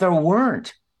 But there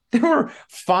weren't. There were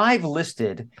 5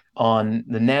 listed on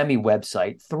the NAMI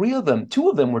website. 2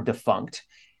 of them were defunct,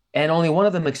 and only one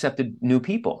of them accepted new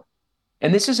people.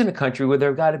 And this isn't a country where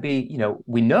there've got to be,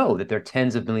 we know that there are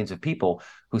tens of millions of people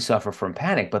who suffer from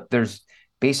panic, but there's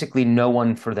basically no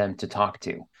one for them to talk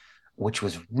to, which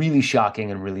was really shocking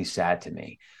and really sad to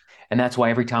me. And that's why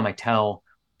every time I tell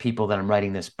people that I'm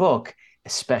writing this book,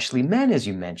 especially men, as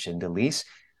you mentioned, Elise,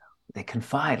 they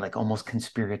confide like almost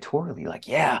conspiratorially, like,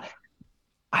 yeah,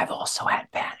 I've also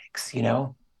had panics,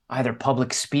 either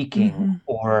public speaking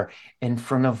or in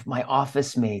front of my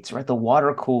office mates or at the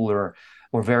water cooler,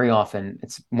 or very often,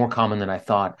 it's more common than I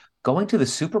thought, going to the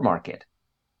supermarket.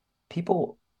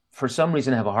 People, for some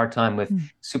reason, have a hard time with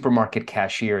supermarket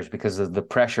cashiers because of the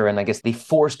pressure and I guess the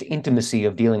forced intimacy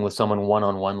of dealing with someone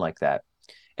one-on-one like that.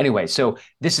 Anyway, so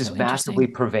this is massively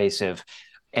pervasive,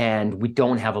 and we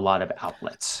don't have a lot of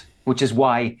outlets, which is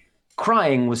why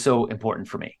crying was so important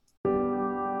for me.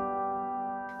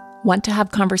 Want to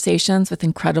have conversations with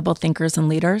incredible thinkers and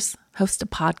leaders? Host a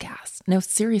podcast. No,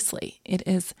 seriously, it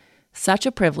is such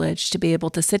a privilege to be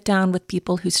able to sit down with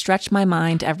people who stretch my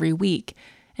mind every week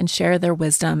and share their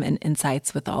wisdom and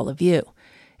insights with all of you.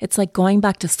 It's like going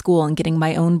back to school and getting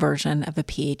my own version of a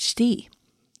PhD.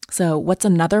 So what's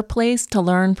another place to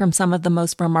learn from some of the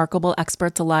most remarkable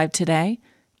experts alive today?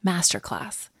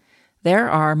 Masterclass. There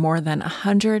are more than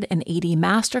 180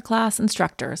 masterclass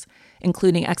instructors,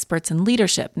 including experts in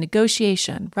leadership,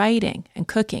 negotiation, writing, and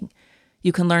cooking.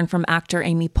 You can learn from actor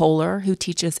Amy Poehler, who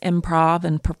teaches improv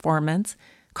and performance,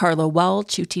 Carla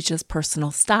Welch, who teaches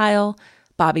personal style,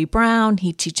 Bobby Brown,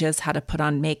 he teaches how to put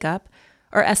on makeup,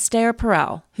 or Esther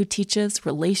Perel, who teaches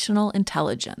relational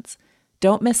intelligence.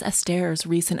 Don't miss Esther's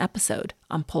recent episode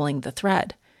on Pulling the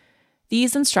Thread.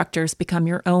 These instructors become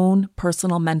your own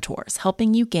personal mentors,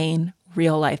 helping you gain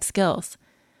real-life skills.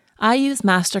 I use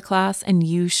Masterclass, and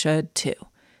you should too.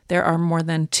 There are more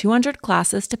than 200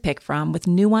 classes to pick from, with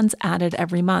new ones added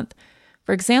every month.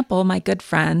 For example, my good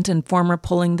friend and former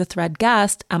Pulling the Thread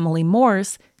guest, Emily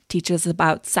Morse, teaches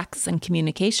about sex and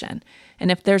communication. And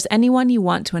if there's anyone you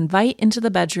want to invite into the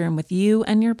bedroom with you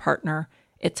and your partner,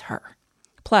 it's her.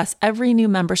 Plus, every new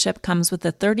membership comes with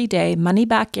a 30-day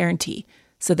money-back guarantee,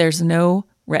 so there's no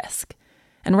risk.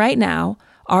 And right now,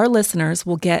 our listeners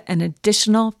will get an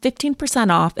additional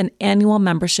 15% off an annual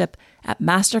membership at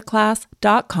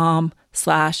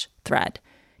masterclass.com/thread.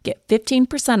 Get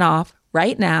 15% off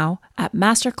right now at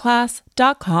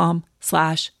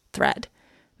masterclass.com/thread.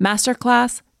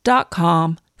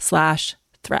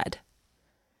 masterclass.com/thread.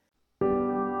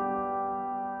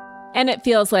 And it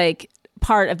feels like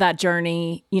part of that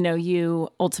journey, you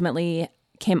ultimately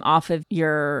came off of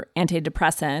your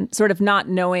antidepressant, sort of not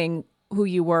knowing who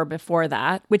you were before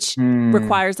that, which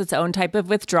requires its own type of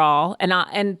withdrawal.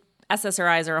 And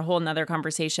SSRIs are a whole nother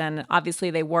conversation. Obviously,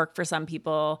 they work for some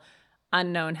people,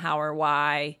 unknown how or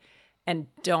why, and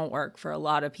don't work for a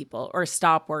lot of people, or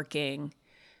stop working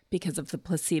because of the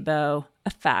placebo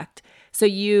effect. So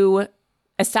you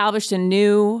established a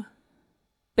new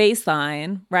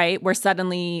baseline, right? Where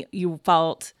suddenly you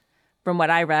felt, from what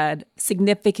I read,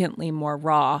 significantly more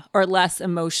raw or less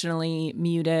emotionally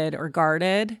muted or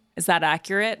guarded. Is that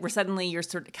accurate? Where suddenly you're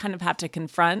sort of kind of have to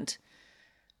confront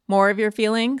more of your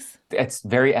feelings? It's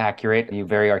very accurate. You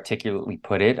very articulately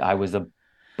put it. I was a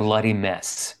bloody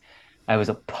mess. I was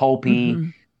a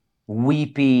pulpy,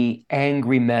 weepy,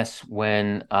 angry mess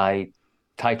when I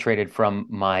titrated from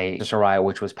my SSRI,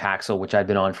 which was Paxil, which I'd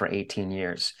been on for 18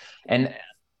 years. And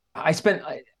I spent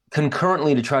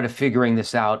concurrently to try to figuring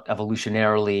this out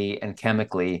evolutionarily and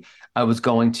chemically. I was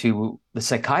going to the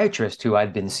psychiatrist who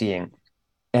I'd been seeing.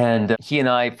 And he and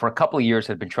I, for a couple of years,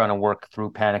 had been trying to work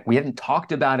through panic. We hadn't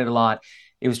talked about it a lot.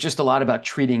 It was just a lot about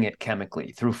treating it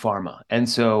chemically through pharma. And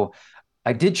so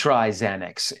I did try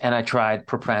Xanax, and I tried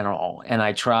propranolol, and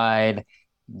I tried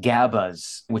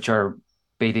GABAs, which are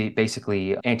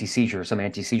basically some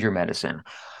anti-seizure medicine.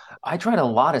 I tried a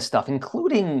lot of stuff,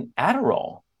 including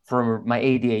Adderall for my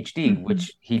ADHD,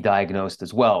 which he diagnosed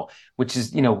as well, which is,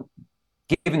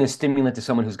 giving a stimulant to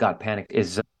someone who's got panic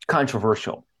is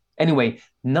controversial. Anyway,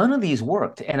 none of these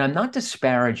worked. And I'm not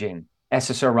disparaging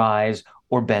SSRIs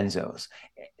or benzos.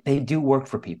 they do work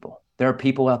for people. There are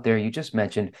people out there you just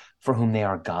mentioned for whom they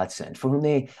are godsend, for whom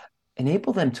they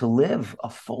enable them to live a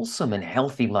fulsome and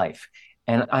healthy life.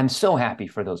 And I'm so happy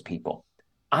for those people.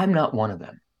 I'm not one of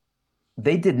them.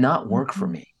 They did not work for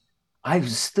Mhm. me. I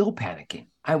was still panicking.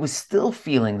 I was still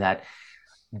feeling that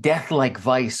death-like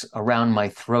vice around my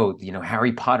throat.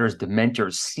 Harry Potter's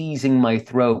Dementors seizing my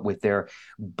throat with their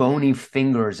bony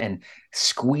fingers and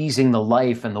squeezing the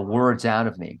life and the words out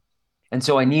of me. And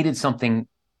so I needed something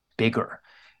bigger.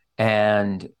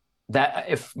 And that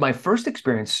if my first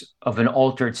experience of an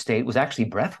altered state was actually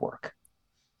breath work.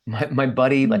 My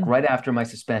buddy, like Mm. right after my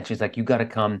suspension, he's like, "You got to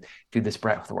come do this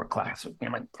breath work class."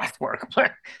 I'm like, breath work. I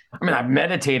mean, I've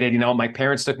meditated. My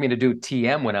parents took me to do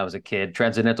TM when I was a kid,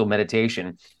 transcendental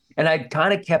meditation, and I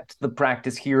kind of kept the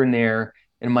practice here and there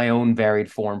in my own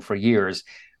varied form for years.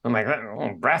 I'm like,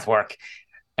 oh, breath work.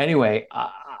 Anyway,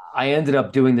 I ended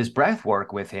up doing this breath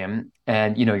work with him,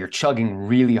 and you're chugging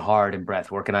really hard in breath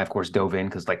work, and I of course dove in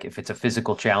because like if it's a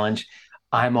physical challenge,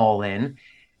 I'm all in.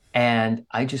 And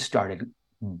I just started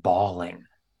bawling,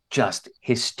 just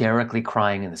hysterically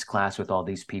crying in this class with all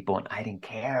these people. And I didn't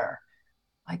care.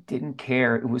 I didn't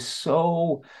care. It was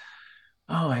so,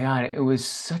 oh my God, it was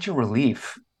such a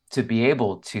relief to be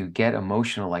able to get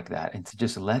emotional like that and to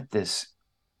just let this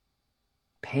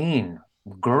pain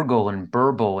gurgle and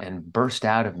burble and burst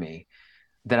out of me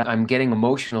that I'm getting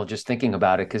emotional just thinking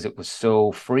about it because it was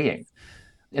so freeing.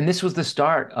 And this was the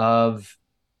start of,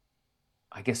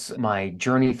 I guess, my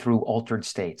journey through altered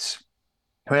states.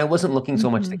 I wasn't looking so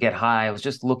much to Mhm. get high. I was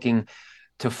just looking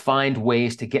to find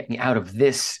ways to get me out of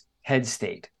this head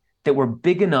state that were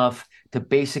big enough to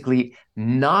basically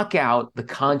knock out the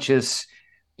conscious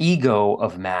ego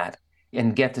of Matt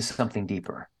and get to something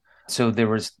deeper. So there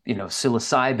was,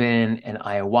 psilocybin and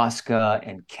ayahuasca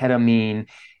and ketamine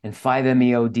and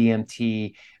 5-MeO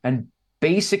DMT, and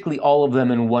basically all of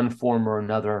them in one form or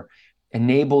another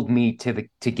enabled me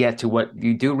to get to what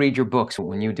you do. Read your books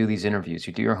when you do these interviews,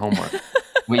 you do your homework,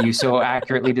 what you so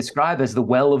accurately describe as the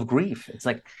well of grief. It's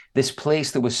like this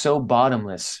place that was so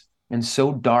bottomless and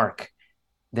so dark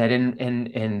that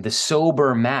in the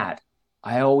sober Matt,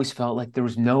 I always felt like there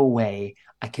was no way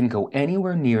I can go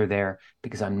anywhere near there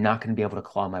because I'm not going to be able to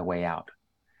claw my way out.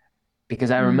 Because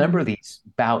I remember Mm. these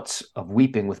bouts of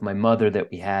weeping with my mother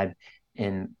that we had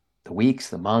in the weeks,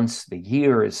 the months, the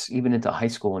years, even into high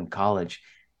school and college.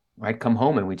 I'd come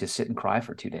home and we'd just sit and cry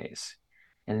for 2 days.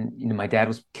 And my dad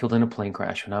was killed in a plane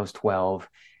crash when I was 12,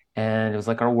 and it was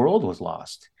like our world was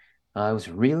lost. It was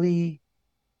really,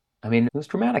 I mean, it was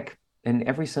traumatic in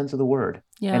every sense of the word,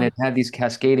 and Yeah. it had these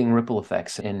cascading ripple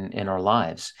effects in our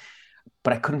lives.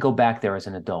 But I couldn't go back there as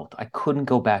an adult. I couldn't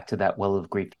go back to that well of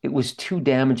grief. It was too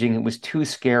damaging. It was too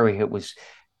scary. It was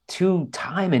too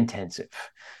time intensive.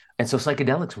 And so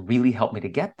psychedelics really helped me to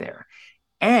get there.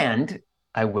 And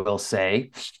I will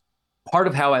say, part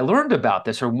of how I learned about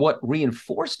this or what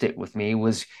reinforced it with me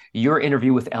was your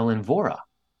interview with Ellen Vora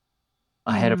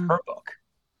ahead of Mm. her book.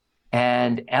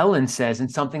 And Ellen says, and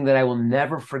something that I will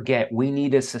never forget, we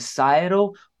need a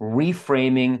societal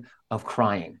reframing of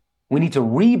crying. We need to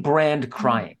rebrand Mm.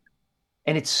 crying.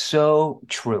 And it's so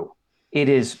true. It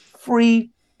is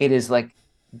free. It is like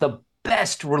the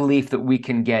best relief that we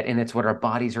can get. And it's what our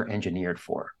bodies are engineered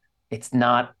for. It's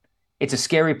not, it's a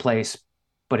scary place,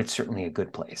 but it's certainly a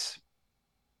good place.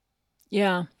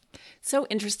 Yeah. So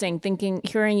interesting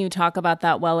hearing you talk about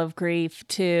that well of grief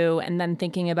too, and then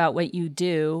thinking about what you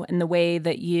do and the way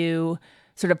that you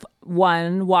sort of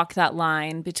walk that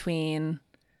line between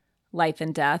life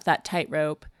and death, that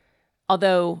tightrope.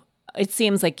 Although it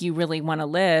seems like you really want to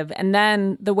live. And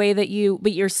then the way that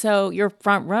but you're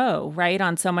front row, right?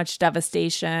 On so much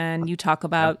devastation. You talk Yeah.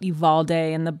 about Uvalde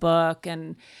in the book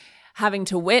and having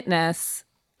to witness,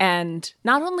 and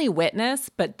not only witness,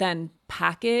 but then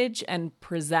package and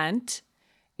present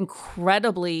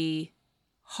incredibly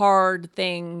hard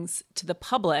things to the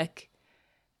public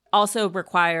also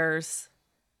requires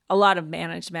a lot of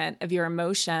management of your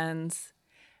emotions.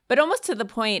 But almost to the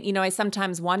point, I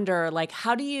sometimes wonder, like,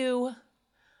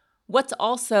 what's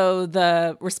also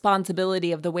the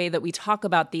responsibility of the way that we talk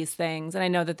about these things? And I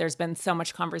know that there's been so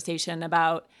much conversation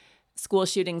about school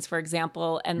shootings, for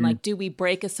example, and Mm. like, do we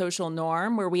break a social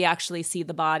norm where we actually see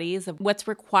the bodies of what's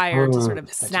required to Oh, sort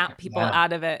of such a snap good, people yeah.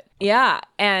 out of it? Yeah.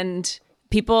 And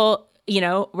people,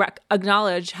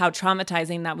 acknowledge how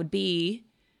traumatizing that would be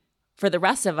for the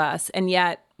rest of us. And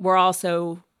yet we're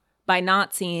also, by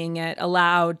not seeing it,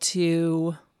 allowed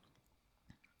to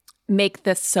make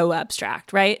this so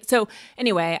abstract, right? So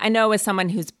anyway, I know as someone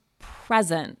who's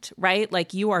present, right?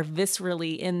 Like, you are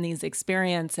viscerally in these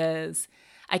experiences.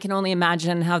 I can only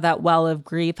imagine how that well of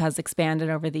grief has expanded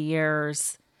over the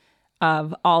years.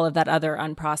 of all of that other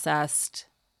unprocessed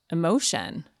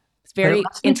emotion. It's But it very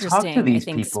lets me talk to interesting, I these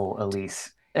think. people,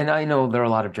 Elise. And I know there are a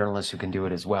lot of journalists who can do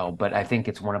it as well, but I think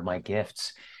it's one of my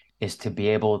gifts is to be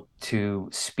able to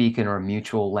speak in our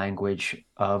mutual language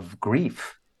of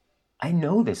grief. I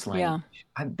know this Yeah. language.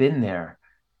 I've been there.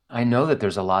 I know that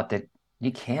there's a lot that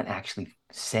you can't actually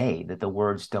say, that the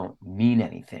words don't mean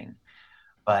anything.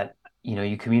 But,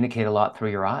 you communicate a lot through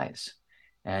your eyes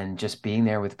and just being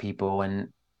there with people. And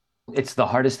it's the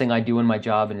hardest thing I do in my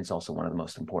job, and it's also one of the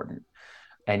most important.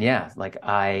 And yeah, like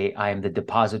I am the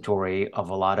depository of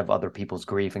a lot of other people's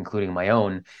grief, including my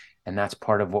own. And that's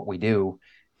part of what we do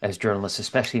as journalists,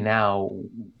 especially now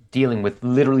dealing with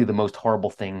literally the most horrible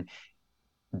thing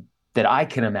that I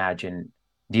can imagine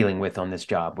dealing with on this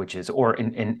job, which is, or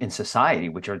in society,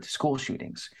 which are the school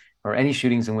shootings or any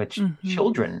shootings in which Mm-hmm.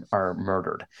 children are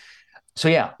murdered. So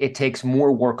yeah, it takes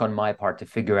more work on my part to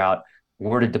figure out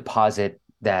where to deposit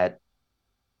that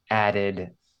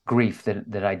added grief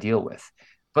that I deal with.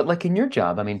 But like in your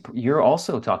job, I mean, you're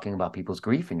also talking about people's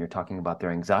grief and you're talking about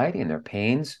their anxiety and their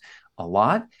pains a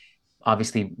lot.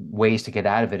 Obviously, ways to get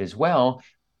out of it as well.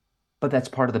 But that's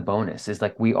part of the bonus is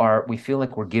like we feel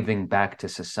like we're giving back to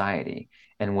society.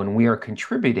 And when we are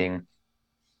contributing,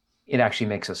 it actually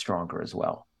makes us stronger as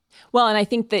well. Well, and I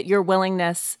think that your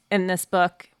willingness in this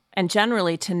book and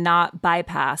generally to not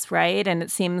bypass, right? And it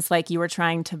seems like you were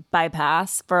trying to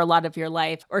bypass for a lot of your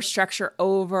life or structure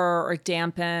over or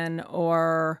dampen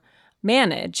or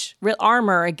manage,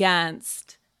 armor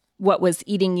against what was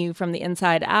eating you from the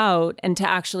inside out and to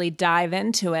actually dive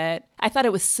into it. I thought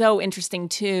it was so interesting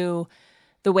too,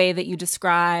 the way that you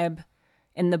describe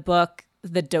in the book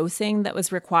the dosing that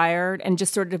was required and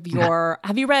just sort of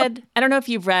have you read, I don't know if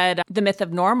you've read The Myth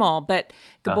of Normal, but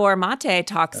Gabor Mate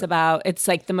talks about, it's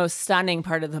like the most stunning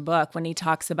part of the book when he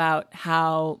talks about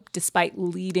how despite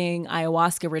leading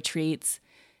ayahuasca retreats,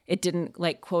 it didn't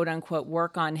like quote unquote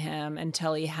work on him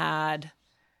until he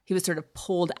was sort of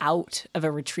pulled out of a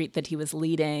retreat that he was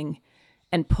leading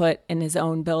and put in his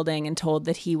own building and told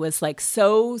that he was like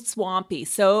so swampy,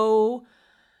 so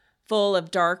full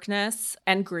of darkness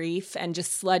and grief and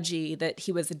just sludgy that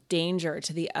he was a danger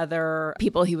to the other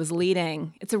people he was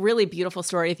leading. It's a really beautiful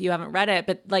story if you haven't read it,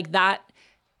 but like that,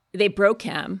 they broke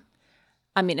him,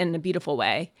 I mean, in a beautiful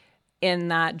way in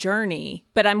that journey.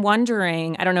 But I'm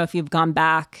wondering, I don't know if you've gone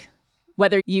back,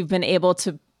 whether you've been able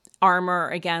to armor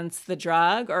against the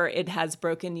drug or it has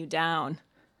broken you down.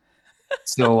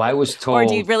 So I was Or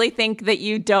do you told really think that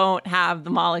you don't have the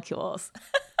molecules?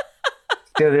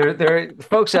 there are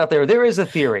folks out there. There is a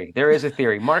theory. There is a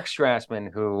theory. Mark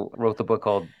Strassman, who wrote the book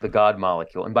called The God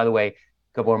Molecule. And by the way,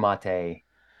 Gabor Mate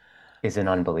is an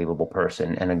unbelievable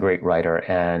person and a great writer.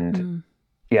 And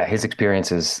yeah, his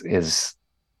experience is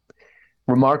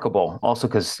remarkable. Also,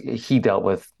 because he dealt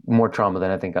with more trauma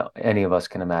than I think any of us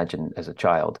can imagine as a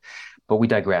child. But we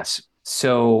digress.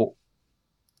 So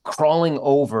crawling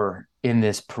over in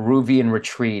this Peruvian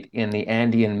retreat in the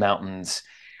Andean mountains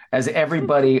as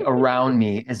everybody around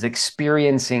me is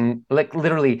experiencing like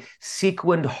literally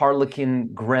sequined harlequin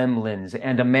gremlins.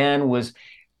 And a man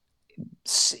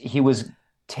he was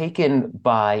taken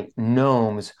by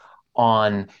gnomes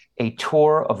on a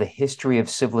tour of the history of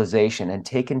civilization and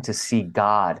taken to see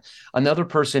God. Another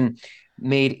person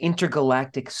made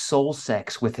intergalactic soul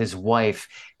sex with his wife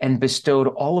and bestowed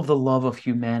all of the love of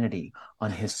humanity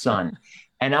on his son.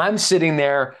 And I'm sitting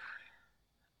there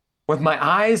with my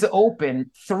eyes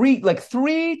open,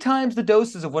 three times the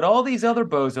doses of what all these other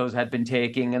bozos had been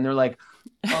taking. And they're like,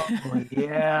 oh,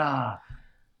 yeah.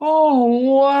 Oh,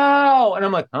 wow. And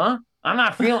I'm like, huh? I'm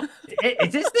not feeling,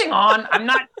 is this thing on? I'm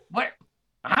not, what?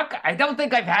 I don't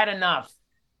think I've had enough.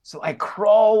 So I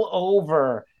crawl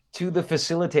over to the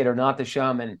facilitator, not the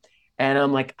shaman. And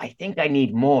I'm like, I think I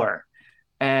need more.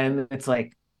 And it's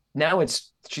like, now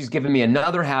she's giving me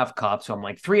another half cup. So I'm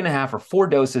like 3.5 or 4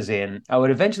 doses in. I would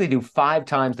eventually do 5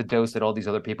 times the dose that all these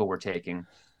other people were taking.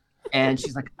 And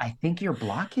she's like, I think you're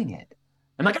blocking it.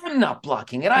 I'm like, I'm not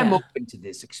blocking it. I'm Yeah. open to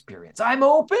this experience. I'm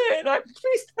open.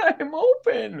 I'm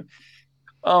open.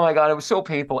 Oh my God, it was so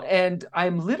painful. And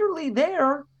I'm literally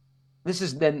there.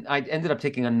 Then I ended up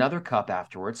taking another cup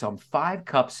afterwards. So I'm 5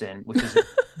 cups in, which is a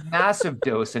massive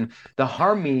dose. And the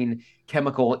harmine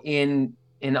chemical in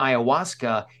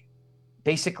ayahuasca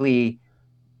basically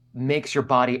makes your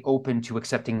body open to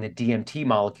accepting the DMT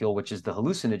molecule, which is the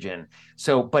hallucinogen.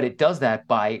 So, but it does that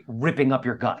by ripping up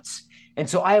your guts. And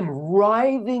so I am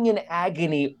writhing in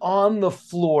agony on the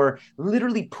floor,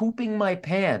 literally pooping my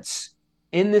pants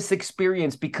in this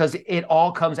experience because it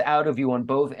all comes out of you on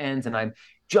both ends. And I'm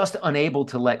just unable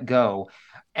to let go.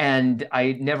 And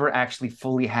I never actually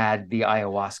fully had the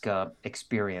ayahuasca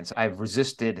experience. I've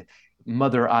resisted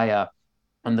Mother Aya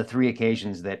on the 3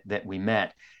 occasions that we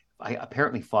met. I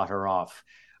apparently fought her off.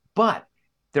 But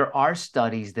there are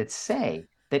studies that say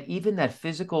that even that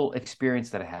physical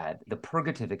experience that I had, the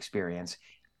purgative experience,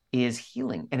 is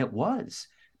healing. And it was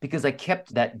because I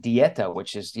kept that dieta,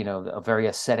 which is, a very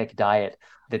ascetic diet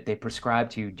that they prescribe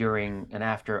to you during and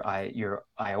after your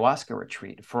ayahuasca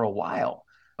retreat for a while.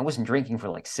 I wasn't drinking for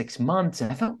like 6 months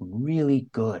and I felt really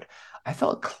good. I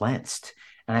felt cleansed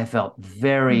and I felt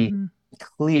very Mm-hmm.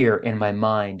 clear in my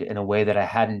mind in a way that I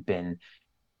hadn't been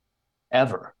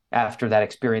ever after that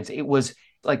experience. It was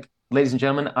like, ladies and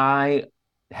gentlemen, I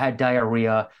had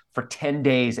diarrhea for 10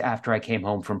 days after I came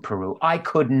home from Peru. I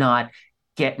could not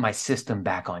get my system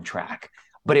back on track,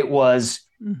 but it was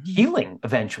Mm-hmm. healing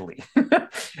eventually.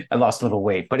 I lost a little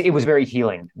weight, but it was very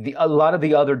healing. A lot of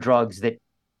the other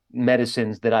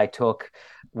medicines that I took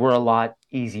were a lot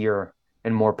easier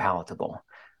and more palatable.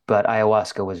 But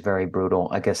ayahuasca was very brutal.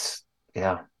 I guess,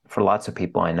 yeah, for lots of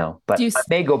people I know. Do But you, I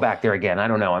may go back there again. I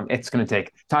don't know. It's going to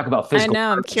talk about I physical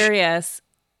know, I'm purge. curious.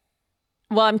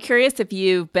 Well, I'm curious if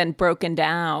you've been broken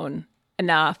down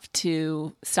enough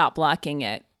to stop blocking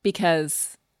it,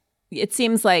 because it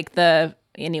seems like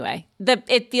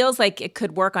it feels like it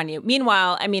could work on you.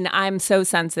 Meanwhile, I mean, I'm so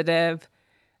sensitive.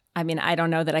 I mean, I don't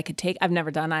know that I've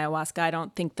never done ayahuasca. I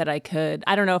don't think that I could.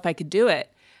 I don't know if I could do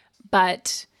it.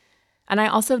 And I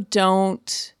also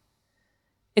don't,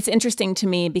 it's interesting to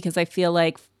me because I feel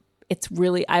like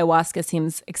ayahuasca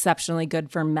seems exceptionally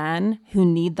good for men who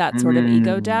need that sort of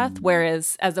ego death.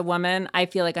 Whereas as a woman, I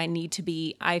feel like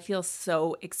I feel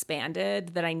so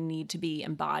expanded that I need to be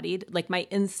embodied. Like my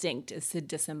instinct is to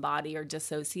disembody or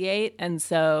dissociate. And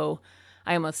so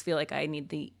I almost feel like I need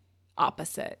the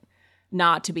opposite,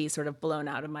 not to be sort of blown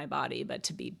out of my body, but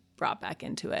to be brought back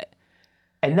into it.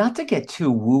 And not to get too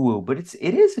woo-woo, but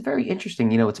it is very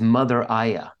interesting. It's Mother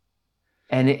Aya.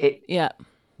 And Yeah.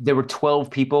 there were 12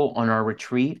 people on our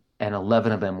retreat, and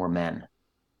 11 of them were men.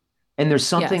 And there's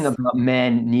something Yes. about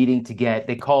men needing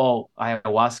they call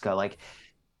ayahuasca like,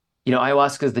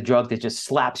 ayahuasca is the drug that just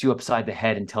slaps you upside the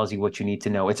head and tells you what you need to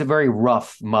know. It's a very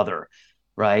rough mother,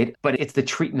 right? But it's the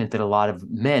treatment that a lot of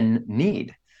men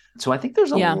need. So I think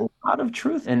there's a Yeah. lot of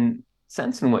truth and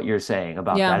sense in what you're saying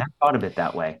about that. Yeah. I thought of it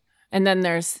that way. And then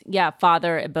there's,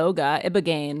 Father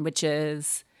Ibogaine, which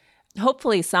is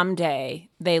hopefully someday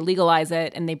they legalize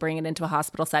it and they bring it into a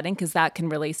hospital setting, because that can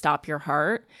really stop your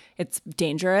heart. It's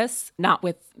dangerous, not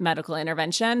with medical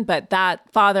intervention, but that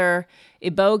Father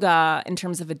Iboga, in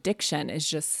terms of addiction, is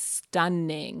just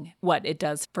stunning what it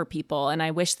does for people. And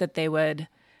I wish that they would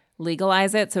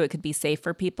legalize it so it could be safe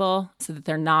for people, so that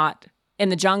they're not in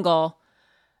the jungle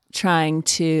trying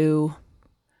to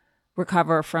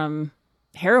recover from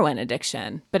heroin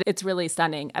addiction. But it's really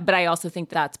stunning. But I also think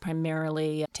that's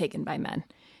primarily taken by men.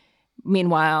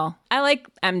 Meanwhile, I like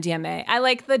MDMA. I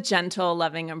like the gentle,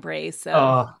 loving embrace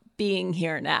of being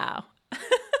here now.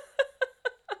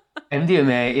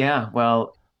 MDMA, yeah.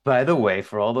 Well, by the way,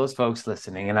 for all those folks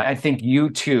listening, and I think you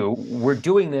too, we're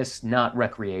doing this not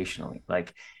recreationally.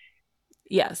 Like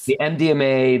Yes. the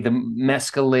MDMA, the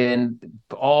mescaline,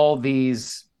 all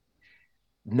these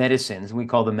medicines, we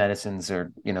call them medicines,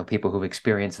 or people who've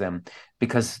experienced them,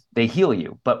 because they heal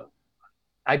you. But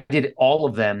I did all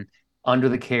of them under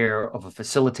the care of a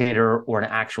facilitator or an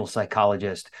actual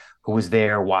psychologist who was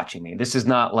there watching me. This is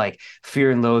not like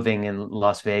Fear and Loathing in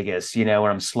Las Vegas, where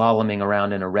I'm slaloming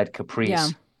around in a red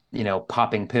Caprice,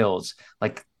 popping pills.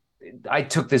 Like, I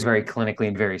took this very clinically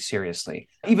and very seriously,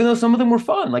 even though some of them were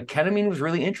fun. Like ketamine was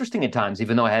really interesting at times,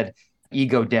 even though I had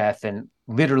ego death and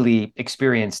literally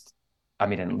experienced, I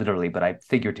mean, and literally, but I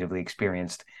figuratively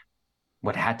experienced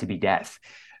what had to be death.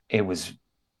 It was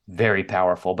very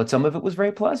powerful, but some of it was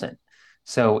very pleasant.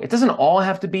 So it doesn't all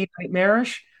have to be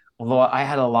nightmarish, although I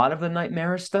had a lot of the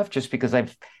nightmarish stuff just because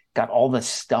I've got all the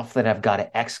stuff that I've got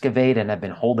to excavate and I've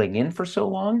been holding in for so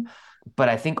long. But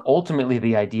I think ultimately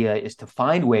the idea is to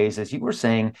find ways, as you were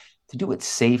saying, to do it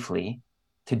safely,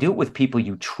 to do it with people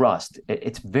you trust.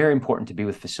 It's very important to be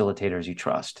with facilitators you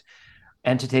trust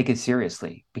and to take it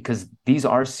seriously, because these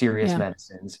are serious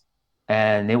medicines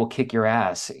and they will kick your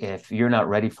ass if you're not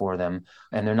ready for them,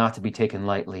 and they're not to be taken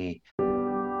lightly.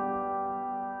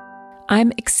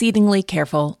 I'm exceedingly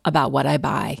careful about what I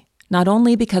buy, not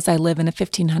only because I live in a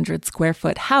 1,500 square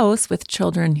foot house with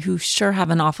children who sure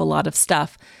have an awful lot of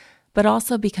stuff, but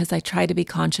also because I try to be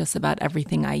conscious about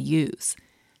everything I use.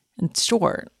 And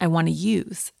sure, I want to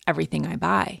use everything I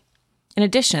buy. In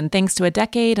addition, thanks to a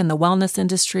decade in the wellness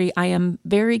industry, I am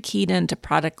very keyed into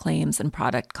product claims and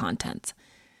product content.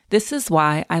 This is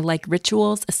why I like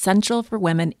Ritual's Essential for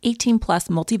Women 18 Plus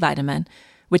multivitamin,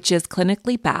 which is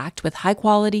clinically backed with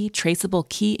high-quality, traceable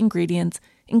key ingredients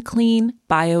in clean,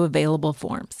 bioavailable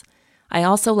forms. I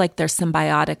also like their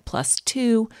Symbiotic Plus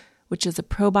 2, which is a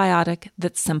probiotic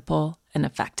that's simple and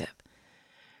effective.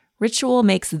 Ritual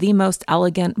makes the most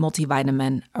elegant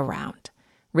multivitamin around.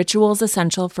 Ritual's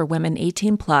Essential for Women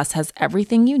 18 Plus has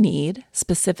everything you need,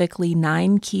 specifically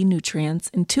 9 key nutrients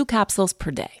in 2 capsules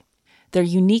per day. Their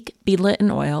unique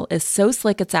beadlet oil is so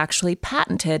slick it's actually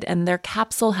patented, and their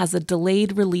capsule has a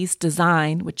delayed release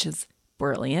design, which is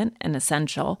brilliant and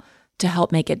essential, to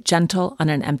help make it gentle on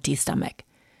an empty stomach.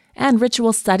 And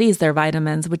Ritual studies their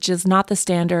vitamins, which is not the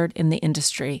standard in the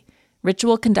industry.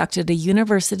 Ritual conducted a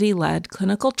university-led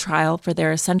clinical trial for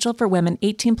their Essential for Women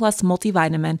 18 Plus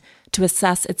multivitamin to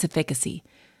assess its efficacy.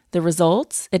 The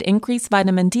results? It increased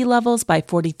vitamin D levels by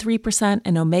 43%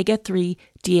 and omega-3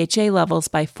 DHA levels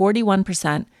by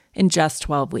 41% in just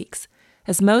 12 weeks.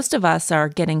 As most of us are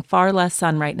getting far less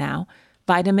sun right now,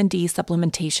 vitamin D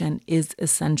supplementation is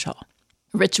essential.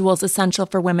 Ritual's Essential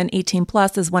for Women 18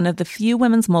 Plus is one of the few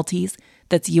women's multis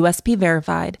that's USP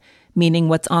verified, meaning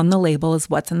what's on the label is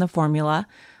what's in the formula.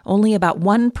 Only about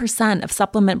 1% of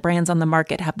supplement brands on the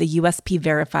market have the USP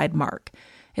verified mark.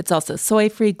 It's also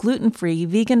soy-free, gluten-free,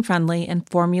 vegan-friendly, and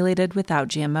formulated without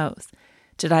GMOs.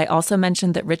 Did I also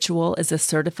mention that Ritual is a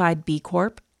certified B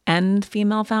Corp and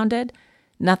female-founded?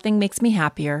 Nothing makes me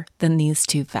happier than these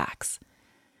 2 facts.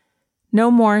 No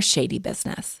more shady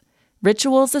business.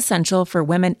 Ritual's Essential for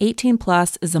Women 18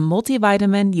 Plus is a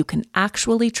multivitamin you can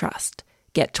actually trust.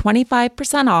 Get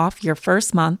 25% off your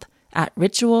first month at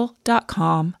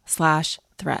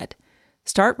ritual.com/thread.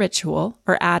 Start Ritual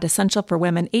or add Essential for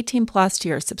Women 18 Plus to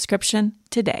your subscription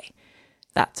today.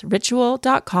 That's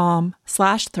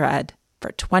ritual.com/thread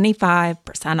for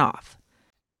 25% off.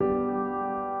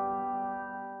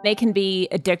 They can be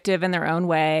addictive in their own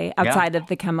way outside of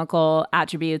the chemical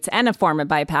attributes and a form of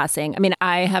bypassing. I mean,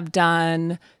 I have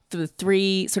done the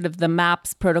 3 sort of the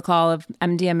MAPS protocol of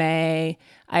MDMA.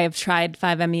 I have tried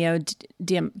 5-MeO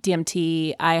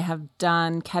DMT. I have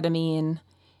done ketamine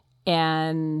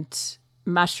and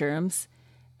mushrooms,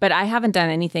 but I haven't done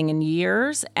anything in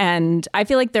years. And I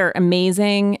feel like they're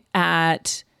amazing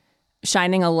at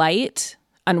shining a light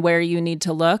on where you need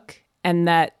to look, and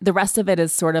that the rest of it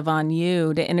is sort of on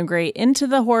you to integrate into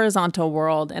the horizontal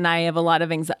world. And I have a lot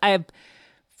of I have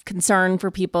concern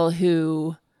for people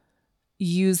who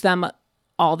use them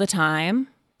all the time,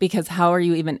 because how are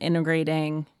you even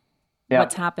integrating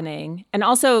what's happening? And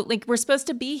also, like, we're supposed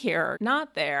to be here,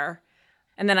 not there.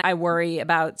 And then I worry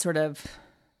about sort of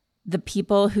the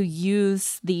people who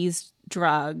use these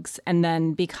drugs and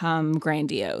then become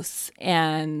grandiose,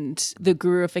 and the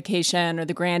guruification or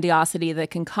the grandiosity that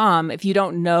can come if you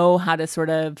don't know how to sort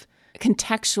of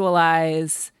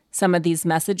contextualize some of these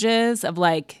messages of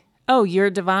like, oh,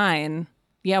 you're divine.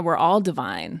 Yeah, we're all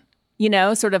divine. You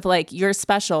know, sort of like you're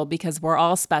special because we're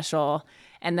all special.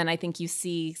 And then I think you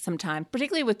see sometimes,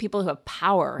 particularly with people who have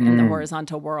power in the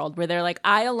horizontal world, where they're like,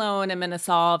 I alone am going to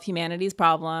solve humanity's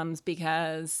problems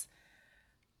because,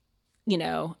 you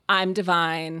know, I'm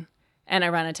divine and I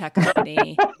run a tech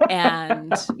company.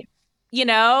 And, you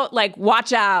know, like,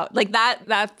 watch out. Like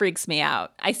that freaks me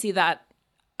out. I see that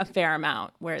a fair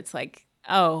amount where it's like,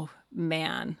 oh,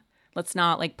 man, let's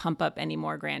not like pump up any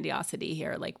more grandiosity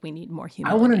here. Like, we need more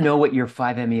humility. I want to know what your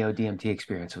 5-MeO DMT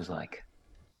experience was like.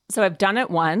 So I've done it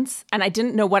once, and I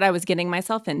didn't know what I was getting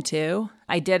myself into.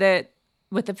 I did it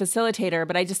with a facilitator,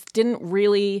 but I just didn't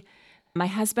really. My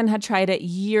husband had tried it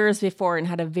years before and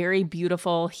had a very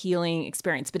beautiful healing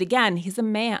experience. But again, he's a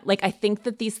man. Like, I think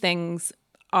that these things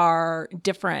are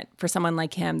different for someone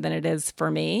like him than it is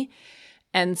for me.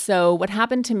 And so what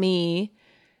happened to me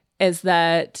is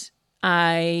that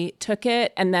I took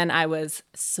it, and then I was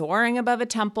soaring above a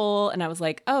temple, and I was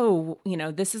like, oh, you know,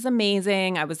 this is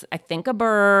amazing. I think, a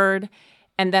bird.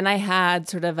 And then I had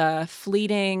sort of a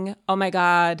fleeting, oh my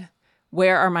God,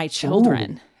 where are my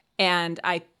children? Ooh. And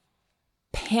I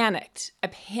panicked.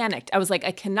 I was like,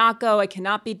 I cannot go. I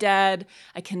cannot be dead.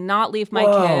 I cannot leave my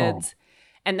kids.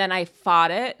 And then I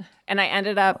fought it, and I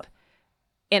ended up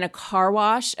in a car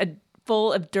wash,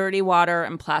 full of dirty water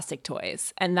and plastic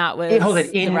toys. And that was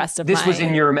the rest of this my was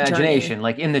in your imagination, journey.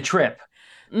 like in the trip.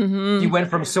 Mm-hmm. You went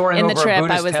from soaring in over the trip, a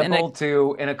Buddhist I was temple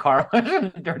to in a car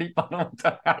dirty funnel.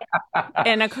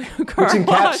 In a car Which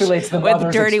encapsulates the with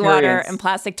mother's dirty experience. water and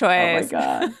plastic toys. Oh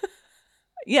my God.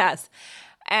 Yes.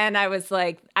 And I was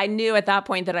like, I knew at that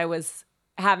point that I was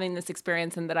having this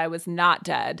experience and that I was not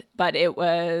dead, but it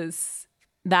was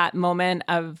that moment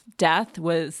of death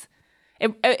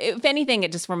If anything,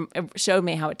 it showed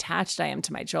me how attached I am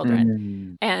to my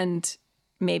children, and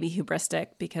maybe hubristic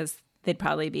because they'd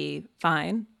probably be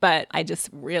fine. But I just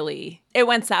really, it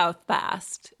went south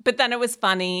fast. But then it was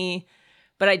funny,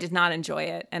 but I did not enjoy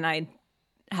it, and I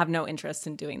have no interest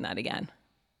in doing that again.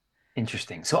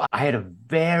 Interesting. So I had a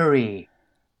very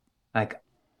like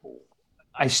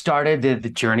I started the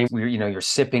journey where you're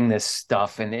sipping this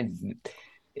stuff, and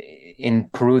in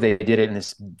Peru they did it in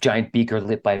this giant beaker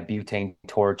lit by a butane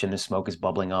torch, and the smoke is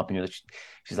bubbling up, and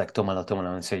she's like tómalo,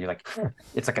 tómalo, and so you're like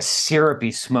it's like a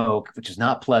syrupy smoke, which is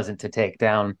not pleasant to take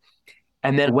down.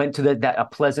 And then went to a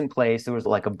pleasant place. There was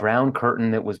like a brown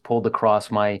curtain that was pulled across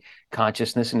my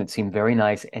consciousness, and it seemed very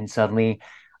nice. And suddenly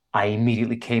I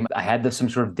had some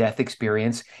sort of death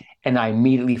experience, and I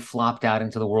immediately flopped out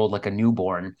into the world like a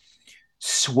newborn,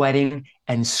 sweating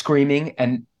and screaming.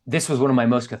 And this was one of my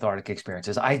most cathartic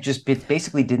experiences. I just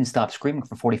basically didn't stop screaming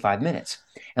for 45 minutes.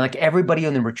 And like everybody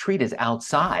on the retreat is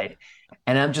outside.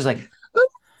 And I'm just like,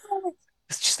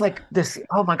 it's just like this.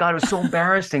 Oh my God, it was so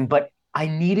embarrassing. But I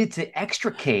needed to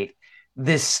extricate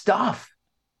this stuff.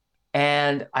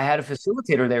 And I had a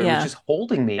facilitator there who was just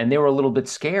holding me, and they were a little bit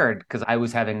scared because I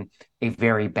was having a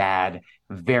very bad,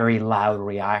 very loud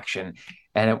reaction.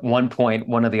 And at one point,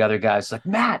 one of the other guys was like,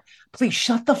 Matt, please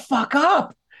shut the fuck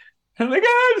up. I'm like,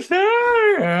 I'm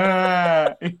sorry.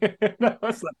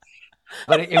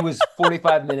 But it was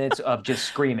 45 minutes of just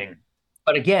screaming.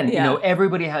 But again,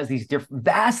 everybody has these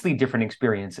vastly different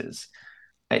experiences.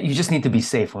 You just need to be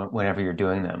safe whenever you're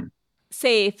doing them.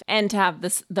 Safe and to have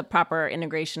the proper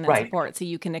integration and support so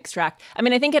you can extract. I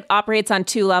mean, I think it operates on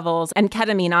two levels, and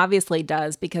ketamine obviously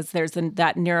does, because there's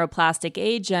that neuroplastic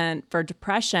agent for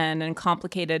depression and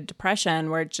complicated depression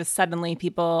where just suddenly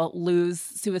people lose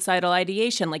suicidal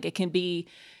ideation. Like it can be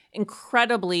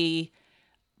incredibly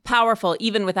powerful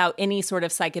even without any sort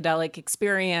of psychedelic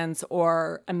experience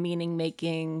or a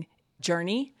meaning-making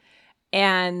journey.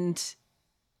 And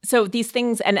so these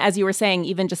things, and as you were saying,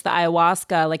 even just the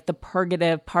ayahuasca, like the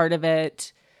purgative part of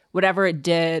it, whatever it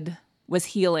did was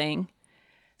healing.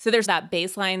 So there's that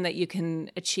baseline that you can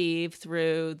achieve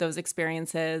through those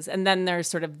experiences. And then there's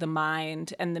sort of the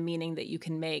mind and the meaning that you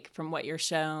can make from what you're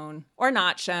shown or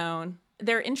not shown.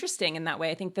 They're interesting in that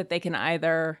way. I think that they can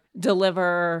either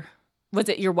deliver, was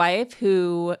it your wife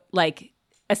who like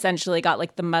essentially got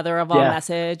like the mother of all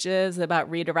messages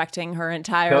about redirecting her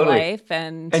entire life,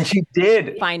 and she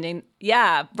did finding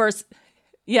and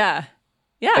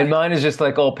mine is just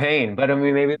like all pain, but I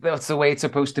mean maybe that's the way it's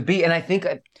supposed to be. And I think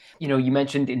you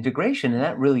mentioned integration, and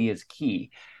that really is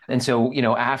key. And so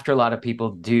after a lot of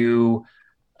people do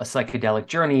a psychedelic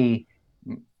journey,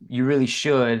 you really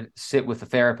should sit with a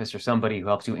therapist or somebody who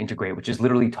helps you integrate, which is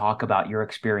literally talk about your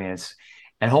experience,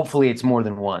 and hopefully it's more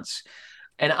than once.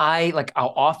 And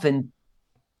I'll often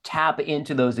tap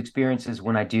into those experiences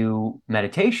when I do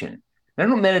meditation. I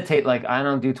don't meditate, like I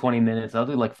don't do 20 minutes. I'll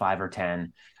do like 5 or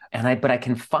 10. But I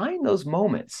can find those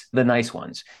moments, the nice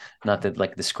ones, not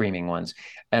the screaming ones.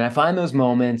 And I find those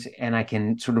moments and I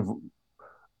can sort of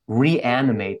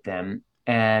reanimate them.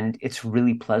 And it's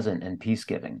really pleasant and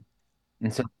peace-giving.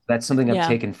 And so that's something I've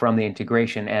taken from the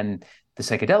integration and the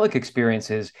psychedelic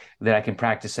experiences that I can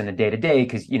practice in a day-to-day,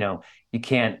 because, you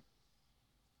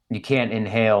can't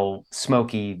inhale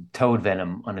smoky toad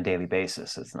venom on a daily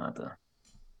basis. It's not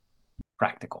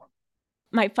practical.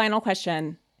 My final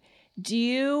question,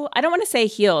 I don't want to say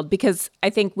healed, because I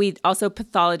think we also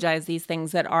pathologize these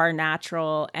things that are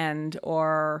natural and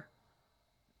or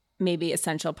maybe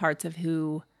essential parts of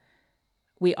who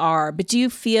we are. But do you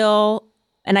feel,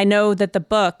 and I know that the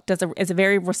book is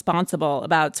very responsible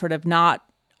about sort of not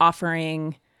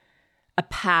offering a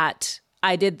pat,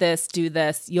 I did this, do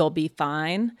this, you'll be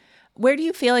fine. Where do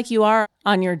you feel like you are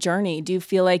on your journey? Do you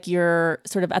feel like you're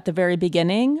sort of at the very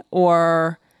beginning,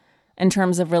 or in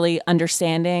terms of really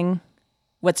understanding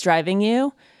what's driving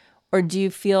you? Or do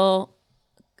you feel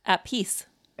at peace?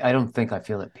 I don't think I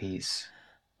feel at peace.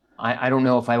 I don't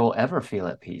know if I will ever feel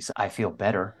at peace. I feel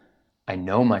better. I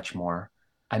know much more.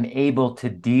 I'm able to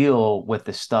deal with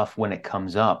the stuff when it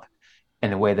comes up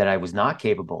in a way that I was not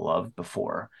capable of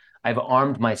before. I've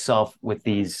armed myself with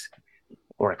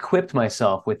or equipped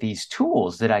myself with these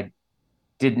tools that I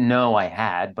didn't know I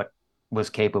had, but was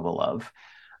capable of.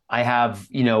 I have,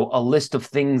 a list of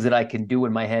things that I can do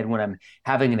in my head when I'm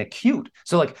having an acute.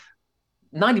 So like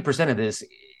 90% of this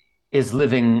is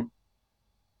living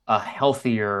a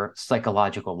healthier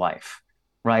psychological life,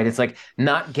 right? It's like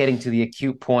not getting to the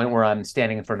acute point where I'm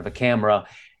standing in front of a camera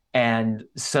and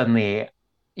suddenly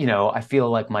I feel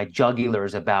like my jugular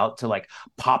is about to like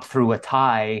pop through a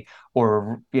tie,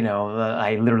 or,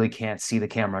 I literally can't see the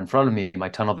camera in front of me. My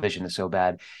tunnel vision is so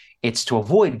bad. It's to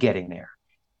avoid getting there.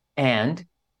 And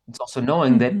it's also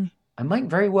knowing that Hmm. I might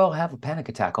very well have a panic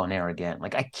attack on air again.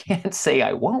 Like I can't say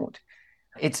I won't.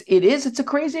 It's a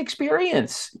crazy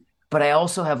experience. But I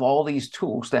also have all these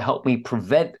tools to help me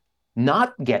prevent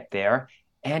not get there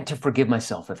and to forgive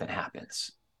myself if it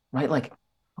happens. Right? Like,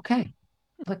 okay,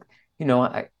 like,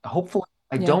 I hopefully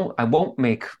Yeah. I won't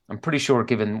make, I'm pretty sure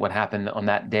given what happened on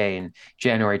that day in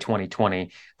January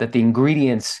 2020, that the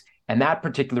ingredients and that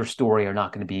particular story are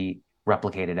not going to be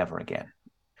replicated ever again.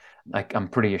 Like I'm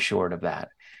pretty assured of that.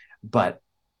 But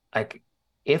like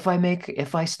if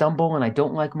I stumble and I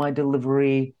don't like my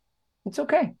delivery, it's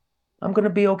okay. I'm gonna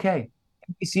be okay.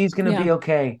 NBC is gonna Yeah. be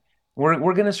okay.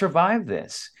 We're gonna survive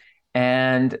this.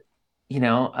 And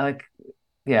like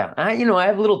I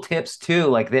have little tips too,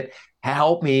 like that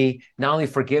help me not only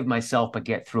forgive myself but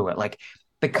get through it. Like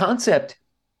the concept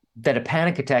that a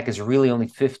panic attack is really only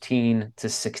 15 to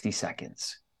 60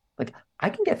 seconds. Like I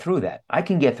can get through that. I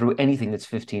can get through anything that's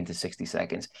 15 to 60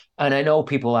 seconds. And I know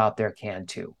people out there can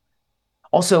too.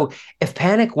 Also, if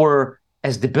panic were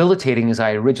as debilitating as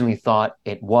I originally thought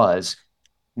it was,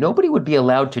 nobody would be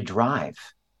allowed to drive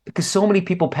because so many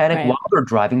people panic Right. while they're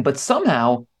driving, but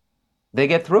somehow they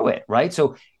get through it, right?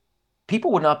 So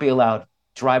people would not be allowed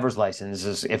driver's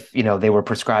licenses if they were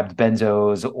prescribed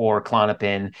benzos or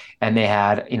Klonopin and they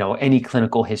had any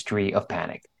clinical history of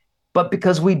panic. But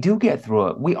because we do get through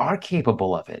it, we are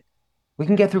capable of it. We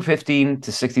can get through 15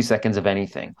 to 60 seconds of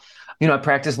anything. I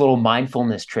practice little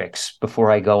mindfulness tricks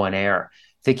before I go on air,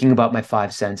 thinking about my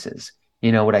five senses.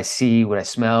 What I see, what I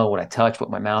smell, what I touch, what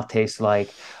my mouth tastes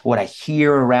like, what I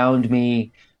hear around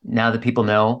me. Now that people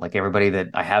know, like everybody, that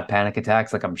I have panic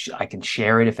attacks, like I can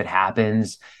share it if it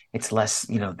happens. It's less,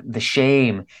 the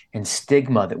shame and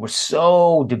stigma that were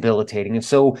so debilitating and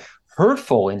so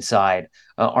hurtful inside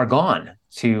are gone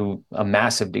to a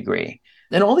massive degree.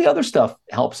 And all the other stuff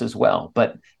helps as well.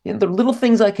 But there are little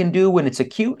things I can do when it's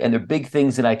acute, and there are big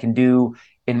things that I can do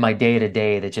in my day to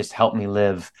day that just help me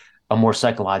live a more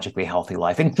psychologically healthy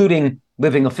life, including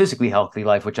living a physically healthy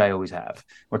life, which I always have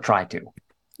or try to,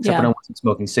 except when Yeah. I wasn't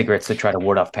smoking cigarettes to try to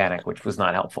ward off panic, which was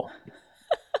not helpful.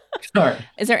 All right.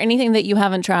 Is there anything that you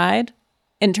haven't tried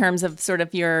in terms of sort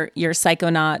of your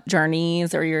psychonaut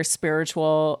journeys or your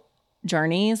spiritual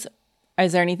journeys?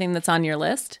 Is there anything that's on your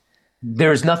list?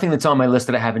 There's nothing that's on my list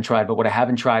that I haven't tried, but what I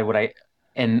haven't tried,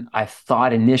 and I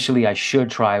thought initially I should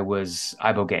try was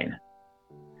ibogaine.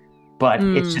 But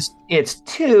Mm, it's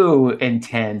too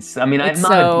intense. I mean, I'm it's not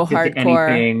so addicted to hardcore.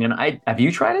 anything, and I have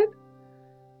you tried it?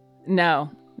 No,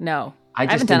 no. I I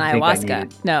just haven't done didn't think I ayahuasca.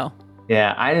 needed. No.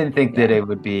 Yeah, I didn't think that Yeah. it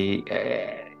would be.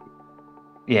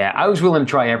 Yeah, I was willing to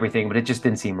try everything, but it just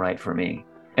didn't seem right for me.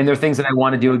 And there are things that I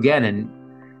want to do again, and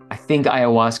I think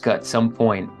ayahuasca at some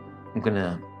point I'm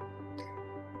gonna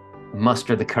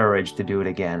muster the courage to do it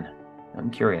again. I'm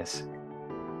curious.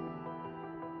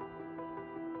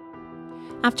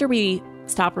 After we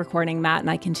stopped recording, Matt and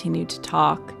I continued to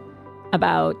talk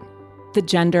about the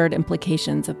gendered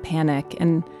implications of panic.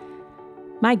 And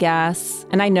my guess,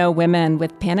 and I know women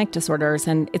with panic disorders,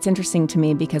 and it's interesting to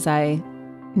me because I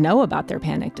know about their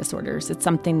panic disorders. It's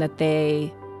something that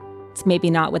it's maybe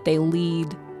not what they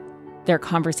lead their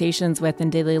conversations with in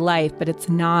daily life, but it's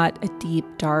not a deep,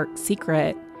 dark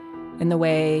secret in the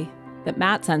way that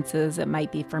Matt senses it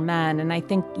might be for men. And I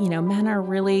think, men are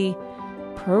really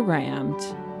programmed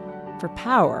for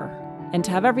power and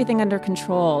to have everything under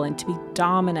control and to be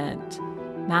dominant,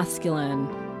 masculine.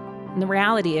 And the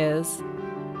reality is,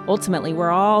 ultimately,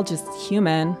 we're all just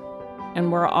human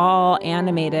and we're all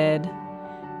animated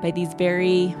by these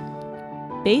very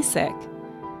basic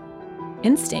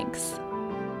instincts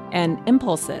and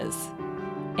impulses.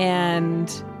 And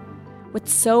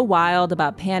what's so wild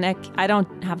about panic, I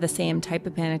don't have the same type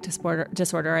of panic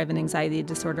disorder. I have an anxiety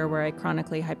disorder where I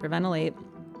chronically hyperventilate,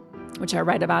 which I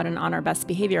write about in On Our Best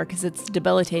Behavior because it's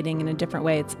debilitating in a different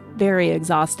way. It's very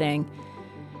exhausting.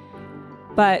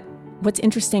 But what's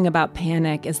interesting about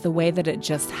panic is the way that it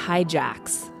just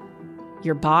hijacks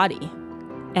your body.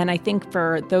 And I think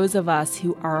for those of us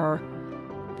who are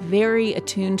very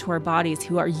attuned to our bodies,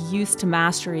 who are used to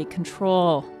mastery,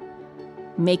 control,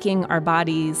 making our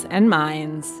bodies and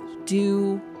minds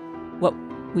do what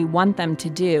we want them to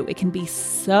do, it can be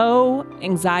so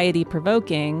anxiety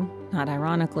provoking, not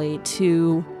ironically,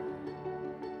 to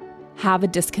have a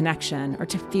disconnection or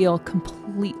to feel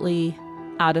completely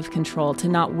out of control, to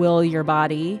not will your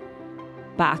body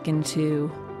back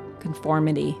into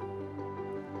conformity.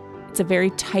 It's a very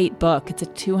tight book. It's a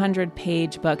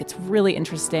 200-page book. It's really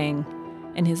interesting.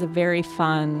 and he's a very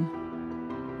fun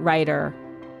writer.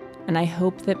 And I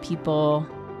hope that people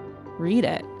read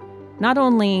it. Not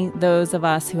only those of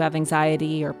us who have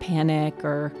anxiety or panic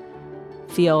or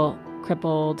feel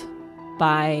crippled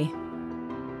by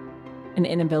an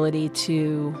inability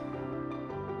to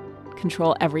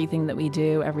control everything that we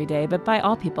do every day, but by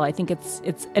all people. I think it's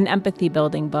an empathy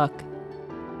building book,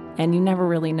 and you never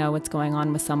really know what's going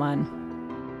on with someone.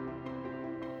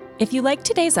 If you liked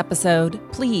today's episode,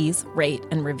 please rate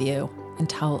and review and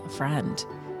tell a friend.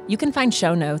 You can find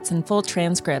show notes and full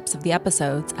transcripts of the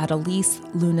episodes at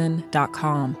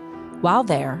eliselunan.com. While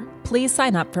there, please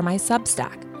sign up for my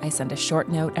Substack. I send a short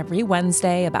note every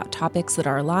Wednesday about topics that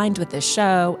are aligned with this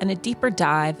show and a deeper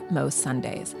dive most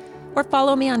Sundays. Or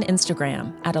follow me on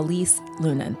Instagram at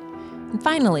eliselunan. And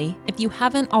finally, if you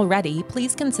haven't already,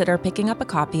 please consider picking up a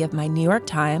copy of my New York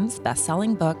Times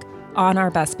bestselling book, On Our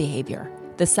Best Behavior: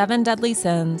 The 7 Deadly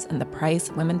Sins and the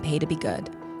Price Women Pay to Be Good,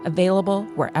 available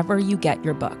wherever you get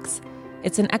your books.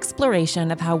 It's an exploration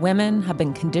of how women have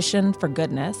been conditioned for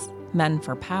goodness, men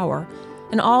for power,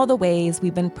 and all the ways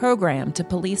we've been programmed to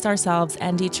police ourselves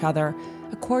and each other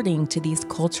according to these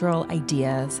cultural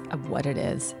ideas of what it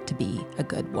is to be a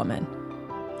good woman.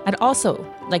 I'd also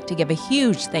like to give a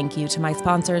huge thank you to my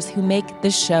sponsors who make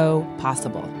this show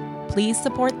possible. Please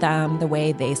support them the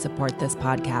way they support this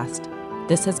podcast.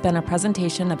 This has been a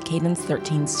presentation of Cadence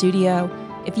 13 Studio.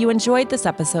 If you enjoyed this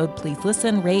episode, please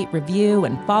listen, rate, review,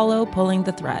 and follow Pulling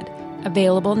the Thread.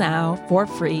 Available now for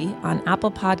free on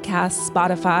Apple Podcasts,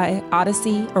 Spotify,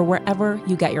 Odyssey, or wherever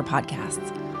you get your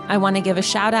podcasts. I want to give a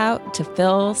shout out to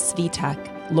Phil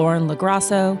Svitek, Lauren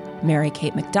LaGrasso,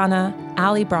 Mary-Kate McDonough,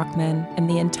 Allie Brockman, and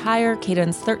the entire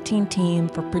Cadence 13 team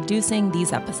for producing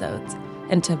these episodes,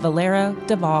 and to Valero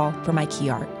Duvall for my key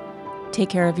art. Take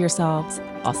care of yourselves.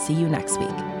 I'll see you next week.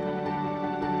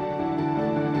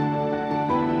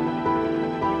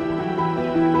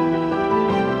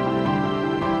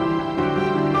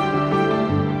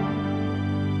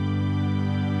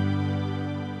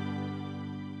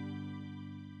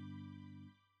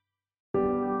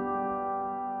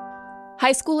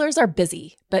 High schoolers are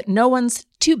busy, but no one's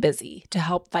too busy to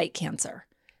help fight cancer.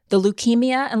 The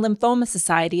Leukemia and Lymphoma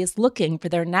Society is looking for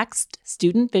their next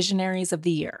Student Visionaries of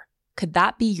the Year. Could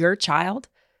that be your child?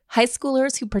 High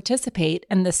schoolers who participate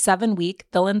in the 7-week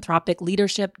philanthropic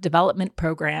leadership development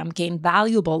program gain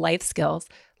valuable life skills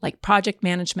like project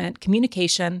management,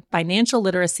 communication, financial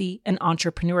literacy, and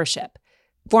entrepreneurship.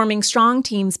 Forming strong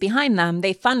teams behind them,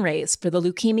 they fundraise for the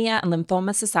Leukemia and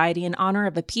Lymphoma Society in honor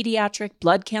of a pediatric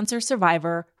blood cancer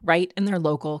survivor right in their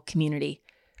local community.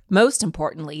 Most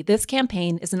importantly, this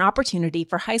campaign is an opportunity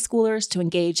for high schoolers to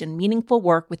engage in meaningful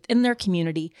work within their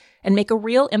community and make a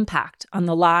real impact on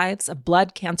the lives of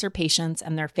blood cancer patients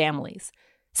and their families.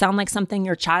 Sound like something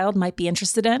your child might be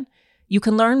interested in? You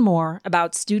can learn more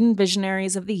about Student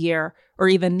Visionaries of the Year or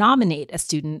even nominate a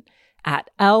student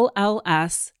at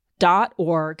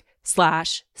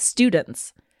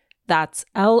lls.org/students. That's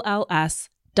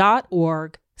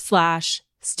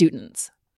lls.org/students.